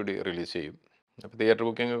വീക്കോടുകൂടി റിലീസ് ചെയ്യും. അപ്പോൾ തിയേറ്റർ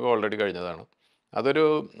ബുക്കിംഗ് ഒക്കെ ഓൾറെഡി കഴിഞ്ഞതാണ്. അതൊരു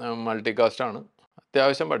മൾട്ടി കാസ്റ്റാണ്,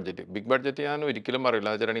 അത്യാവശ്യം ബഡ്ജറ്റ്. ബിഗ് ബഡ്ജറ്റ് ഞാൻ ഒരിക്കലും പറയില്ല,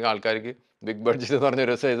 എന്ന് വെച്ചിട്ടുണ്ടെങ്കിൽ ആൾക്കാർക്ക് ബിഗ് ബഡ്ജറ്റ് എന്ന്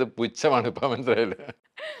പറഞ്ഞൊരു സൈസ് പുച്ഛമാണ് ഇപ്പം, മനസ്സിലായില്ല.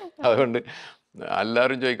 അതുകൊണ്ട്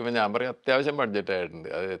എല്ലാവരും ചോദിക്കുമ്പോൾ ഞാൻ പറയും അത്യാവശ്യം ബഡ്ജറ്റ് ആയിട്ടുണ്ട്,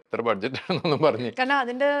 അത് എത്ര ബഡ്ജറ്റ് ആണെന്നൊന്നും പറഞ്ഞ്. കാരണം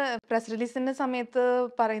അതിന്റെ പ്രസ് റിലീസിന്റെ സമയത്ത്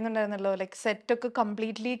പറയുന്നുണ്ടായിരുന്നല്ലോ, ലൈക്ക് സെറ്റ് ഒക്കെ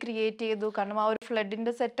കംപ്ലീറ്റ്ലി ക്രിയേറ്റ് ചെയ്തു. കാരണം ആ ഒരു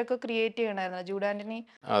ഫ്ലഡിന്റെ സെറ്റ് ഒക്കെ ക്രിയേറ്റ് ചെയ്യണമായിരുന്നു ജൂഡ് ആന്റണി.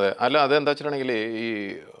 അതെ, അല്ല അതെന്താ വെച്ചിട്ടുണ്ടെങ്കിൽ ഈ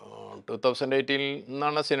 2018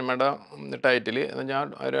 എന്നാണ് സിനിമയുടെ ടൈറ്റിൽ. ഞാൻ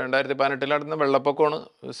 2018 നടന്ന വെള്ളപ്പൊക്കമാണ്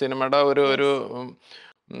സിനിമയുടെ ഒരു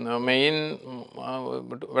മെയിൻ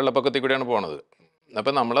വെള്ളപ്പൊക്കത്തിൽ കൂടിയാണ് പോണത്.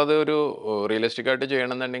 അപ്പം നമ്മളത് ഒരു റിയലിസ്റ്റിക് ആയിട്ട്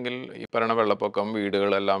ചെയ്യണമെന്നുണ്ടെങ്കിൽ ഈ പറയുന്ന വെള്ളപ്പൊക്കം,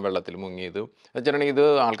 വീടുകളെല്ലാം വെള്ളത്തിൽ മുങ്ങിയത് വെച്ചിട്ടുണ്ടെങ്കിൽ ഇത്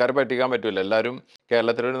ആൾക്കാരെ പറ്റിക്കാൻ പറ്റില്ല. എല്ലാവരും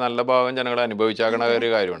കേരളത്തിലൊരു നല്ല ഭാഗം ജനങ്ങൾ അനുഭവിച്ചാക്കണ ഒരു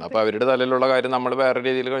കാര്യമാണ്. അപ്പോൾ അവരുടെ തലയിലുള്ള കാര്യം നമ്മൾ വേറെ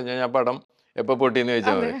രീതിയിൽ കഴിഞ്ഞ് കഴിഞ്ഞാൽ പടം എപ്പോൾ പൊട്ടിയെന്ന്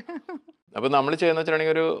ചോദിച്ചാൽ മതി. അപ്പോൾ നമ്മൾ ചെയ്യുന്ന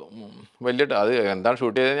വെച്ചിട്ടുണ്ടെങ്കിൽ ഒരു വലിയ അത് എന്താണ്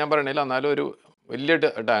ഷൂട്ട് ചെയ്തത് ഞാൻ പറയണില്ല, എന്നാലും ഒരു വലിയ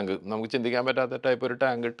ടാങ്ക്, നമുക്ക് ചിന്തിക്കാൻ പറ്റാത്ത ടൈപ്പ് ഒരു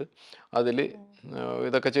ടാങ്ക് ഇട്ട് അതിൽ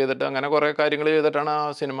ഇതൊക്കെ ചെയ്തിട്ട് അങ്ങനെ കുറേ കാര്യങ്ങൾ ചെയ്തിട്ടാണ് ആ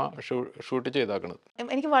സിനിമ ഷൂട്ട് ചെയ്താക്കുന്നത്.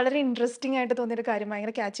 എനിക്ക് വളരെ ഇൻട്രസ്റ്റിംഗ് ആയിട്ട് തോന്നിയൊരു കാര്യം,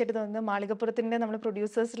 ഭയങ്കര ക്യാച്ച് ആയിട്ട് തോന്നുന്നത്, മാളികപ്പുറത്തിന്റെ നമ്മൾ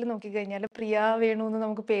പ്രൊഡ്യൂസേഴ്സിൽ നോക്കിക്കഴിഞ്ഞാൽ പ്രിയ വേണു എന്ന്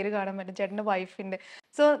നമുക്ക് പേര് കാണാൻ പറ്റും, ചേട്ടൻ്റെ വൈഫിന്റെ.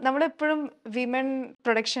 സോ നമ്മളെപ്പോഴും വിമൻ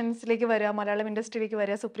പ്രൊഡക്ഷൻസിലേക്ക് വരിക, മലയാളം ഇൻഡസ്ട്രിയിലേക്ക്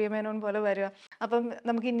വരിക, സുപ്രിയ മേനോൻ പോലെ വരിക. അപ്പം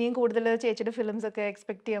നമുക്ക് ഇനിയും കൂടുതൽ ചേച്ചിയുടെ ഫിലിംസ് ഒക്കെ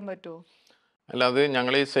എക്സ്പെക്ട് ചെയ്യാൻ പറ്റുമോ? അല്ല, അത്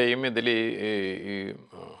ഞങ്ങൾ ഈ സെയിം ഇതിൽ ഈ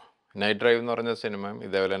നൈറ്റ് ഡ്രൈവ് എന്ന് പറഞ്ഞ സിനിമയും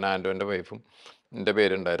ഇതേപോലെ തന്നെ ആൻഡോൻ്റെ വൈഫും എൻ്റെ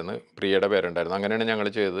പേരുണ്ടായിരുന്നു, പ്രിയയുടെ പേരുണ്ടായിരുന്നു. അങ്ങനെയാണ് ഞങ്ങൾ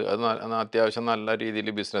ചെയ്തത്. അത് അത്യാവശ്യം നല്ല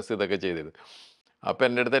രീതിയിൽ ബിസിനസ് ഇതൊക്കെ ചെയ്തത്. അപ്പം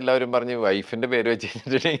എൻ്റെ അടുത്ത് എല്ലാവരും പറഞ്ഞ് വൈഫിൻ്റെ പേര് വെച്ച്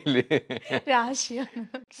കഴിഞ്ഞിട്ടുണ്ടെങ്കിൽ രാശിയാണ്.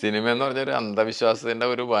 സിനിമ എന്ന് പറഞ്ഞ ഒരു അന്ധവിശ്വാസത്തിൻ്റെ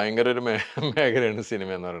ഒരു ഭയങ്കര ഒരു മേഖലയാണ്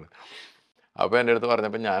സിനിമ എന്ന് പറയുന്നത്. അപ്പോൾ എൻ്റെ അടുത്ത്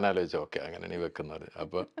പറഞ്ഞപ്പോൾ ഞാൻ ആലോചിച്ചു, ഓക്കെ അങ്ങനെയാണ് ഈ വെക്കുന്നത്.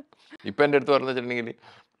 അപ്പോൾ ഇപ്പം എൻ്റെ അടുത്ത് പറഞ്ഞു വെച്ചിട്ടുണ്ടെങ്കിൽ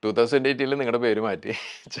 2018 നിങ്ങളുടെ പേര് മാറ്റി,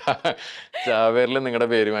 ചാവേറിൽ നിങ്ങളുടെ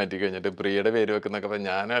പേര് മാറ്റി കഴിഞ്ഞിട്ട് പ്രിയയുടെ പേര് വെക്കുന്നൊക്കെ. അപ്പം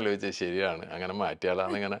ഞാൻ ആലോചിച്ചത് ശരിയാണ്, അങ്ങനെ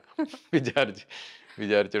മാറ്റിയാലാന്ന് ഇങ്ങനെ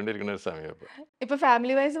വിചാരിച്ചുകൊണ്ടിരിക്കുന്ന ഒരു സമയം. ഇപ്പൊ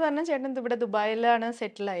ഫാമിലി വൈസ് പറഞ്ഞ ചേട്ടൻ ഇവിടെ ദുബായിലാണ്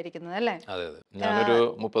സെറ്റിൽ ആയിരിക്കുന്നത് അല്ലേ? അതെ അതെ, ഞാനൊരു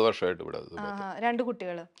 30 വർഷമായിട്ട് ഇവിടെ ദുബായിൽ. 2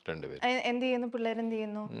 കുട്ടികള്. 2 പേര്. എന്ത് ചെയ്യുന്നു? പിള്ളേർ എന്ത്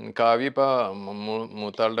ചെയ്യുന്നു? കാവ്യ ഇപ്പൊ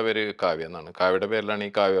മൂത്താളുടെ പേര് കാവ്യ എന്നാണ്. കാവ്യയുടെ പേരിലാണ്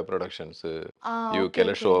ഈ Kavya productions, UK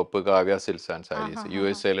shop Kavya silks and saris,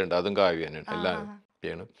 USA അതും കാവ്യ തന്നെയാണ്, എല്ലാം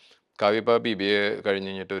ചെയ്യണം. കാവ്യ ഇപ്പൊ BBA കഴിഞ്ഞ്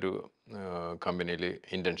കഴിഞ്ഞിട്ട് ഒരു കമ്പനിയിൽ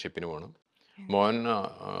ഇന്റേൺഷിപ്പിന് പോകണം. മോൻ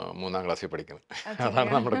 3ാം ക്ലാസ്സിൽ പഠിക്കണം. അതാണ്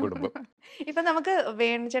നമ്മുടെ കുടുംബം. ഇപ്പൊ നമുക്ക്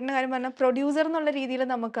വേണുചേട്ടൻ്റെ കാര്യം പറഞ്ഞാൽ പ്രൊഡ്യൂസർ എന്നുള്ള രീതിയിൽ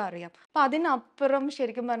നമുക്ക് അറിയാം. അപ്പൊ അതിനപ്പുറം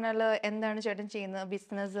ശരിക്കും പറഞ്ഞാൽ എന്താണ് ചേട്ടൻ ചെയ്യുന്നത്?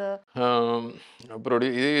 ബിസിനസ്,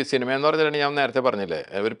 ഈ സിനിമ എന്ന് പറഞ്ഞിട്ടുണ്ടെങ്കിൽ ഞാൻ നേരത്തെ പറഞ്ഞില്ലേ,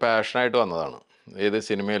 ഒരു പാഷനായിട്ട് വന്നതാണ്. ഏത്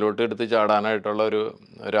സിനിമയിലോട്ട് എടുത്ത് ചാടാനായിട്ടുള്ള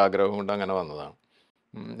ഒരു ആഗ്രഹം കൊണ്ട് അങ്ങനെ വന്നതാണ്.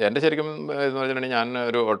 എൻ്റെ ശരിക്കും എന്ന് പറഞ്ഞിട്ടുണ്ടെങ്കിൽ ഞാൻ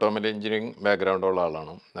ഒരു ഓട്ടോമൊബൈൽ എഞ്ചിനീയറിംഗ് ബാക്ക്ഗ്രൗണ്ട് ഉള്ള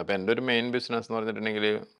ആളാണ്. അപ്പോൾ എൻ്റെ ഒരു മെയിൻ ബിസിനസ് എന്ന് പറഞ്ഞിട്ടുണ്ടെങ്കിൽ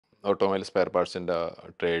ഓട്ടോമൊബൈൽ സ്പെയർ പാർട്സിൻ്റെ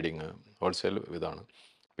ട്രേഡിങ്, ഹോൾസെയിൽ ഇതാണ്.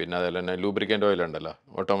 പിന്നെ അതുപോലെ തന്നെ ലൂബ്രിക്കൻ്റ് ഓയിൽ ഉണ്ടല്ലോ,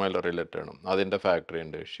 ഓട്ടോമൊബൈൽ റിലേറ്റഡ് ആണ്. അതിൻ്റെ ഫാക്ടറി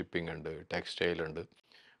ഉണ്ട്, ഷിപ്പിംഗ് ഉണ്ട്, ടെക്സ്റ്റൈൽ ഉണ്ട്.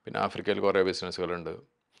 പിന്നെ ആഫ്രിക്കയിൽ കുറേ ബിസിനസ്സുകളുണ്ട്.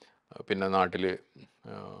 പിന്നെ നാട്ടിൽ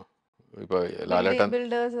ഇപ്പോൾ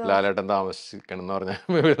ലാലേട്ടൻ താമസിക്കണം എന്ന് പറഞ്ഞാൽ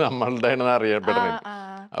നമ്മളുടെ അറിയപ്പെടുന്നത്.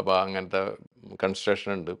 അപ്പോൾ അങ്ങനത്തെ കൺസ്ട്രക്ഷൻ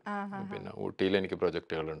ഉണ്ട്. പിന്നെ ഊട്ടിയിൽ എനിക്ക്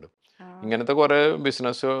പ്രൊജക്റ്റുകളുണ്ട്. ഇങ്ങനത്തെ കുറേ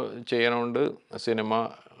ബിസിനസ് ചെയ്യണോണ്ട് സിനിമ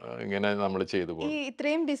ഇങ്ങനെ നമ്മൾ ചെയ്തു പോകും. ഈ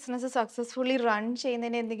ഇത്രയും ബിസിനസ് സക്സസ്ഫുള്ളി റൺ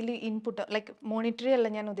ചെയ്യുന്നതിന് എന്തെങ്കിലും ഇൻപുട്ട്, ലൈക്ക് മോണിറ്ററി അല്ല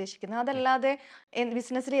ഞാൻ ഉദ്ദേശിക്കുന്നത്, അതല്ലാതെ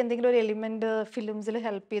ബിസിനസ്സിൽ എന്തെങ്കിലും ഒരു എലിമെന്റ് ഫിലിംസിൽ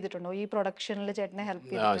ഹെൽപ്പ് ചെയ്തിട്ടുണ്ടോ? ഈ പ്രൊഡക്ഷനിൽ ചേട്ടനെ ഹെൽപ്പ്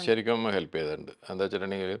ചെയ്തിട്ടുണ്ടോ? ശരിക്കും ഹെൽപ്പ് ചെയ്തിട്ടുണ്ട്. എന്താ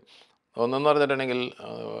വെച്ചിട്ടുണ്ടെങ്കിൽ, ഒന്നെന്ന് പറഞ്ഞിട്ടുണ്ടെങ്കിൽ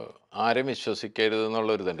ആരും വിശ്വസിക്കരുത്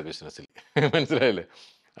എന്നുള്ളൊരു ഇതുണ്ട് ബിസിനസ്സിൽ, മനസ്സിലായില്ലേ?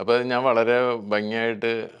 അപ്പോൾ അത് ഞാൻ വളരെ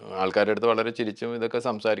ഭംഗിയായിട്ട് ആൾക്കാരുടെ അടുത്ത് വളരെ ചിരിച്ചും ഇതൊക്കെ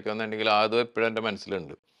സംസാരിക്കുമെന്നുണ്ടെങ്കിൽ അതും എപ്പോഴും എൻ്റെ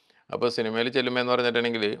മനസ്സിലുണ്ട്. അപ്പോൾ സിനിമയിൽ ചെല്ലുമ്പോൾ എന്ന്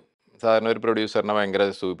പറഞ്ഞിട്ടുണ്ടെങ്കിൽ സാധാരണ ഒരു പ്രൊഡ്യൂസറിനെ ഭയങ്കര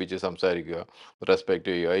സൂചിപ്പിച്ച് സംസാരിക്കുക, റെസ്പെക്റ്റ്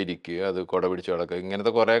ചെയ്യുക, ഇരിക്കുക, അത് കുട പിടിച്ച് കിടക്കുക,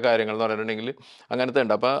 ഇങ്ങനത്തെ കുറേ കാര്യങ്ങൾ എന്ന് പറഞ്ഞിട്ടുണ്ടെങ്കിൽ അങ്ങനത്തെ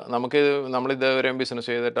ഉണ്ട്. അപ്പോൾ നമ്മൾ ഇതുവരെയും ബിസിനസ്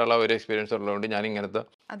ചെയ്തിട്ടുള്ള ഒരു എക്സ്പീരിയൻസ് ഉള്ളതുകൊണ്ട് ഞാൻ ഇങ്ങനത്തെ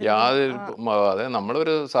യാതൊരു അതെ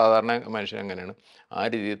നമ്മളൊരു സാധാരണ മനുഷ്യൻ എങ്ങനെയാണ് ആ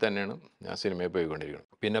രീതിയിൽ തന്നെയാണ് ഞാൻ സിനിമയിൽ പോയിക്കൊണ്ടിരിക്കുന്നത്.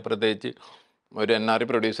 പിന്നെ പ്രത്യേകിച്ച് ഒരു NRI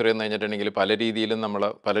പ്രൊഡ്യൂസർ എന്ന് കഴിഞ്ഞിട്ടുണ്ടെങ്കിൽ പല രീതിയിലും നമ്മളെ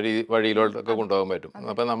പല വഴിയിലോട്ടൊക്കെ കൊണ്ടുപോകാൻ പറ്റും.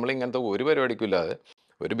 അപ്പോൾ നമ്മൾ ഇങ്ങനത്തെ ഒരു പരിപാടിക്കും ഇല്ലാതെ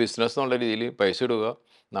ഒരു ബിസിനസ് എന്നുള്ള രീതിയിൽ പൈസ ഇടുക,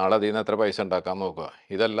 നാളെ അതിൽ നിന്ന് എത്ര പൈസ ഉണ്ടാക്കാൻ നോക്കുക.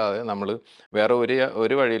 ഇതല്ലാതെ നമ്മൾ വേറെ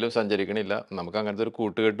ഒരു വഴിയിലും സഞ്ചരിക്കണില്ല. നമുക്ക് അങ്ങനത്തെ ഒരു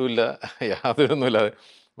കൂട്ടുകെട്ടുമില്ല, യാതൊരൊന്നുമില്ലാതെ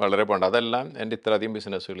വളരെ പോകണ്ട. അതെല്ലാം എൻ്റെ ഇത്രയധികം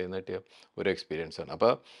ബിസിനസ്സുകളിൽ നിന്ന് കിട്ടിയ ഒരു എക്സ്പീരിയൻസാണ്.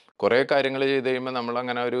 അപ്പോൾ കുറേ കാര്യങ്ങൾ ചെയ്ത് കഴിയുമ്പോൾ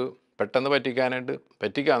നമ്മളങ്ങനെ ഒരു പെട്ടെന്ന്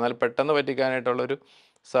എന്നാൽ പെട്ടെന്ന് പറ്റിക്കാനായിട്ടുള്ളൊരു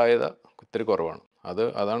സാധ്യത ഒത്തിരി കുറവാണ്.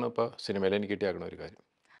 അതാണ് ഇപ്പോൾ സിനിമയിൽ എനിക്ക് കിട്ടിയാക്കുന്ന ഒരു കാര്യം.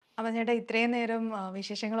 അപ്പം ചേട്ടാ ഇത്രയും നേരം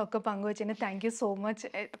വിശേഷങ്ങളൊക്കെ പങ്കുവച്ചതിന് താങ്ക് യു സോ മച്ച്.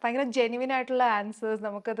 ഭയങ്കര ജെന്യുവിൻ ആയിട്ടുള്ള ആൻസേഴ്സ്,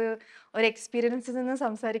 നമുക്കത് ഒരു എക്സ്പീരിയൻസിൽ നിന്ന്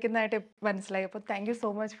സംസാരിക്കുന്നതായിട്ട് മനസ്സിലായി. അപ്പോൾ thank you so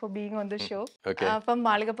much for being on the show. അപ്പം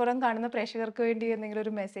മാളികപ്പുറം കാണുന്ന പ്രേക്ഷകർക്ക് വേണ്ടി എന്തെങ്കിലും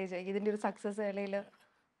ഒരു മെസ്സേജ് ഇതിൻ്റെ ഒരു സക്സസ് വേളയിൽ?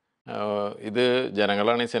 ഇത്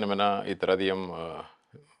ജനങ്ങളാണ് ഈ സിനിമ ഇത്രയധികം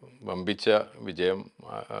വമ്പിച്ച വിജയം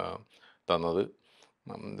തന്നത്.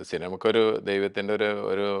 സിനിമക്കൊരു ദൈവത്തിൻ്റെ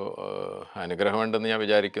ഒരു അനുഗ്രഹമുണ്ടെന്ന് ഞാൻ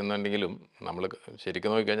വിചാരിക്കുന്നുണ്ടെങ്കിലും നമ്മൾ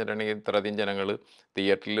ശരിക്കും നോക്കിക്കഴിഞ്ഞിട്ടുണ്ടെങ്കിൽ ഇത്രയധികം ജനങ്ങൾ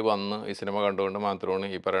തിയേറ്ററിൽ വന്ന് ഈ സിനിമ കണ്ടുകൊണ്ട് മാത്രമാണ്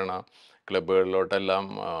ഈ പറയുന്ന ക്ലബ്ബുകളിലോട്ടെല്ലാം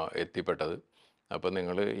എത്തിപ്പെട്ടത്. അപ്പോൾ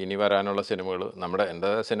നിങ്ങൾ ഇനി വരാനുള്ള സിനിമകൾ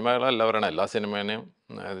എൻ്റെ സിനിമകളല്ല പറയണം, എല്ലാ സിനിമേനെയും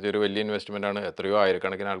ഇതൊരു വലിയ ഇൻവെസ്റ്റ്മെൻറ്റാണ്. എത്രയോ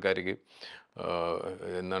ആയിരക്കണക്കിന് ആൾക്കാർക്ക്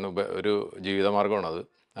ഒരു ജീവിതമാർഗ്ഗമാണത്.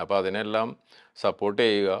 അപ്പോൾ അതിനെല്ലാം സപ്പോർട്ട്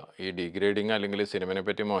ചെയ്യുക. ഈ ഡീഗ്രേഡിങ് അല്ലെങ്കിൽ സിനിമയെ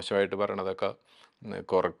പറ്റി മോശമായിട്ട് പറയണതൊക്കെ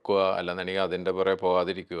കുറയ്ക്കുക, അല്ലെന്നുണ്ടെങ്കിൽ അതിൻ്റെ പുറകെ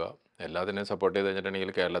പോകാതിരിക്കുക. എല്ലാത്തിനെയും സപ്പോർട്ട് ചെയ്ത്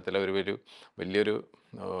കഴിഞ്ഞിട്ടുണ്ടെങ്കിൽ കേരളത്തിലെ വലിയൊരു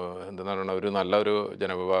എന്താ പറയുക ഒരു നല്ലൊരു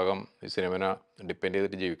ജനവിഭാഗം ഈ സിനിമനെ ഡിപ്പെൻഡ്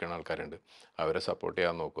ചെയ്തിട്ട് ജീവിക്കുന്ന ആൾക്കാരുണ്ട്. അവരെ സപ്പോർട്ട്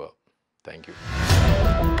ചെയ്യാൻ നോക്കുക. Thank you.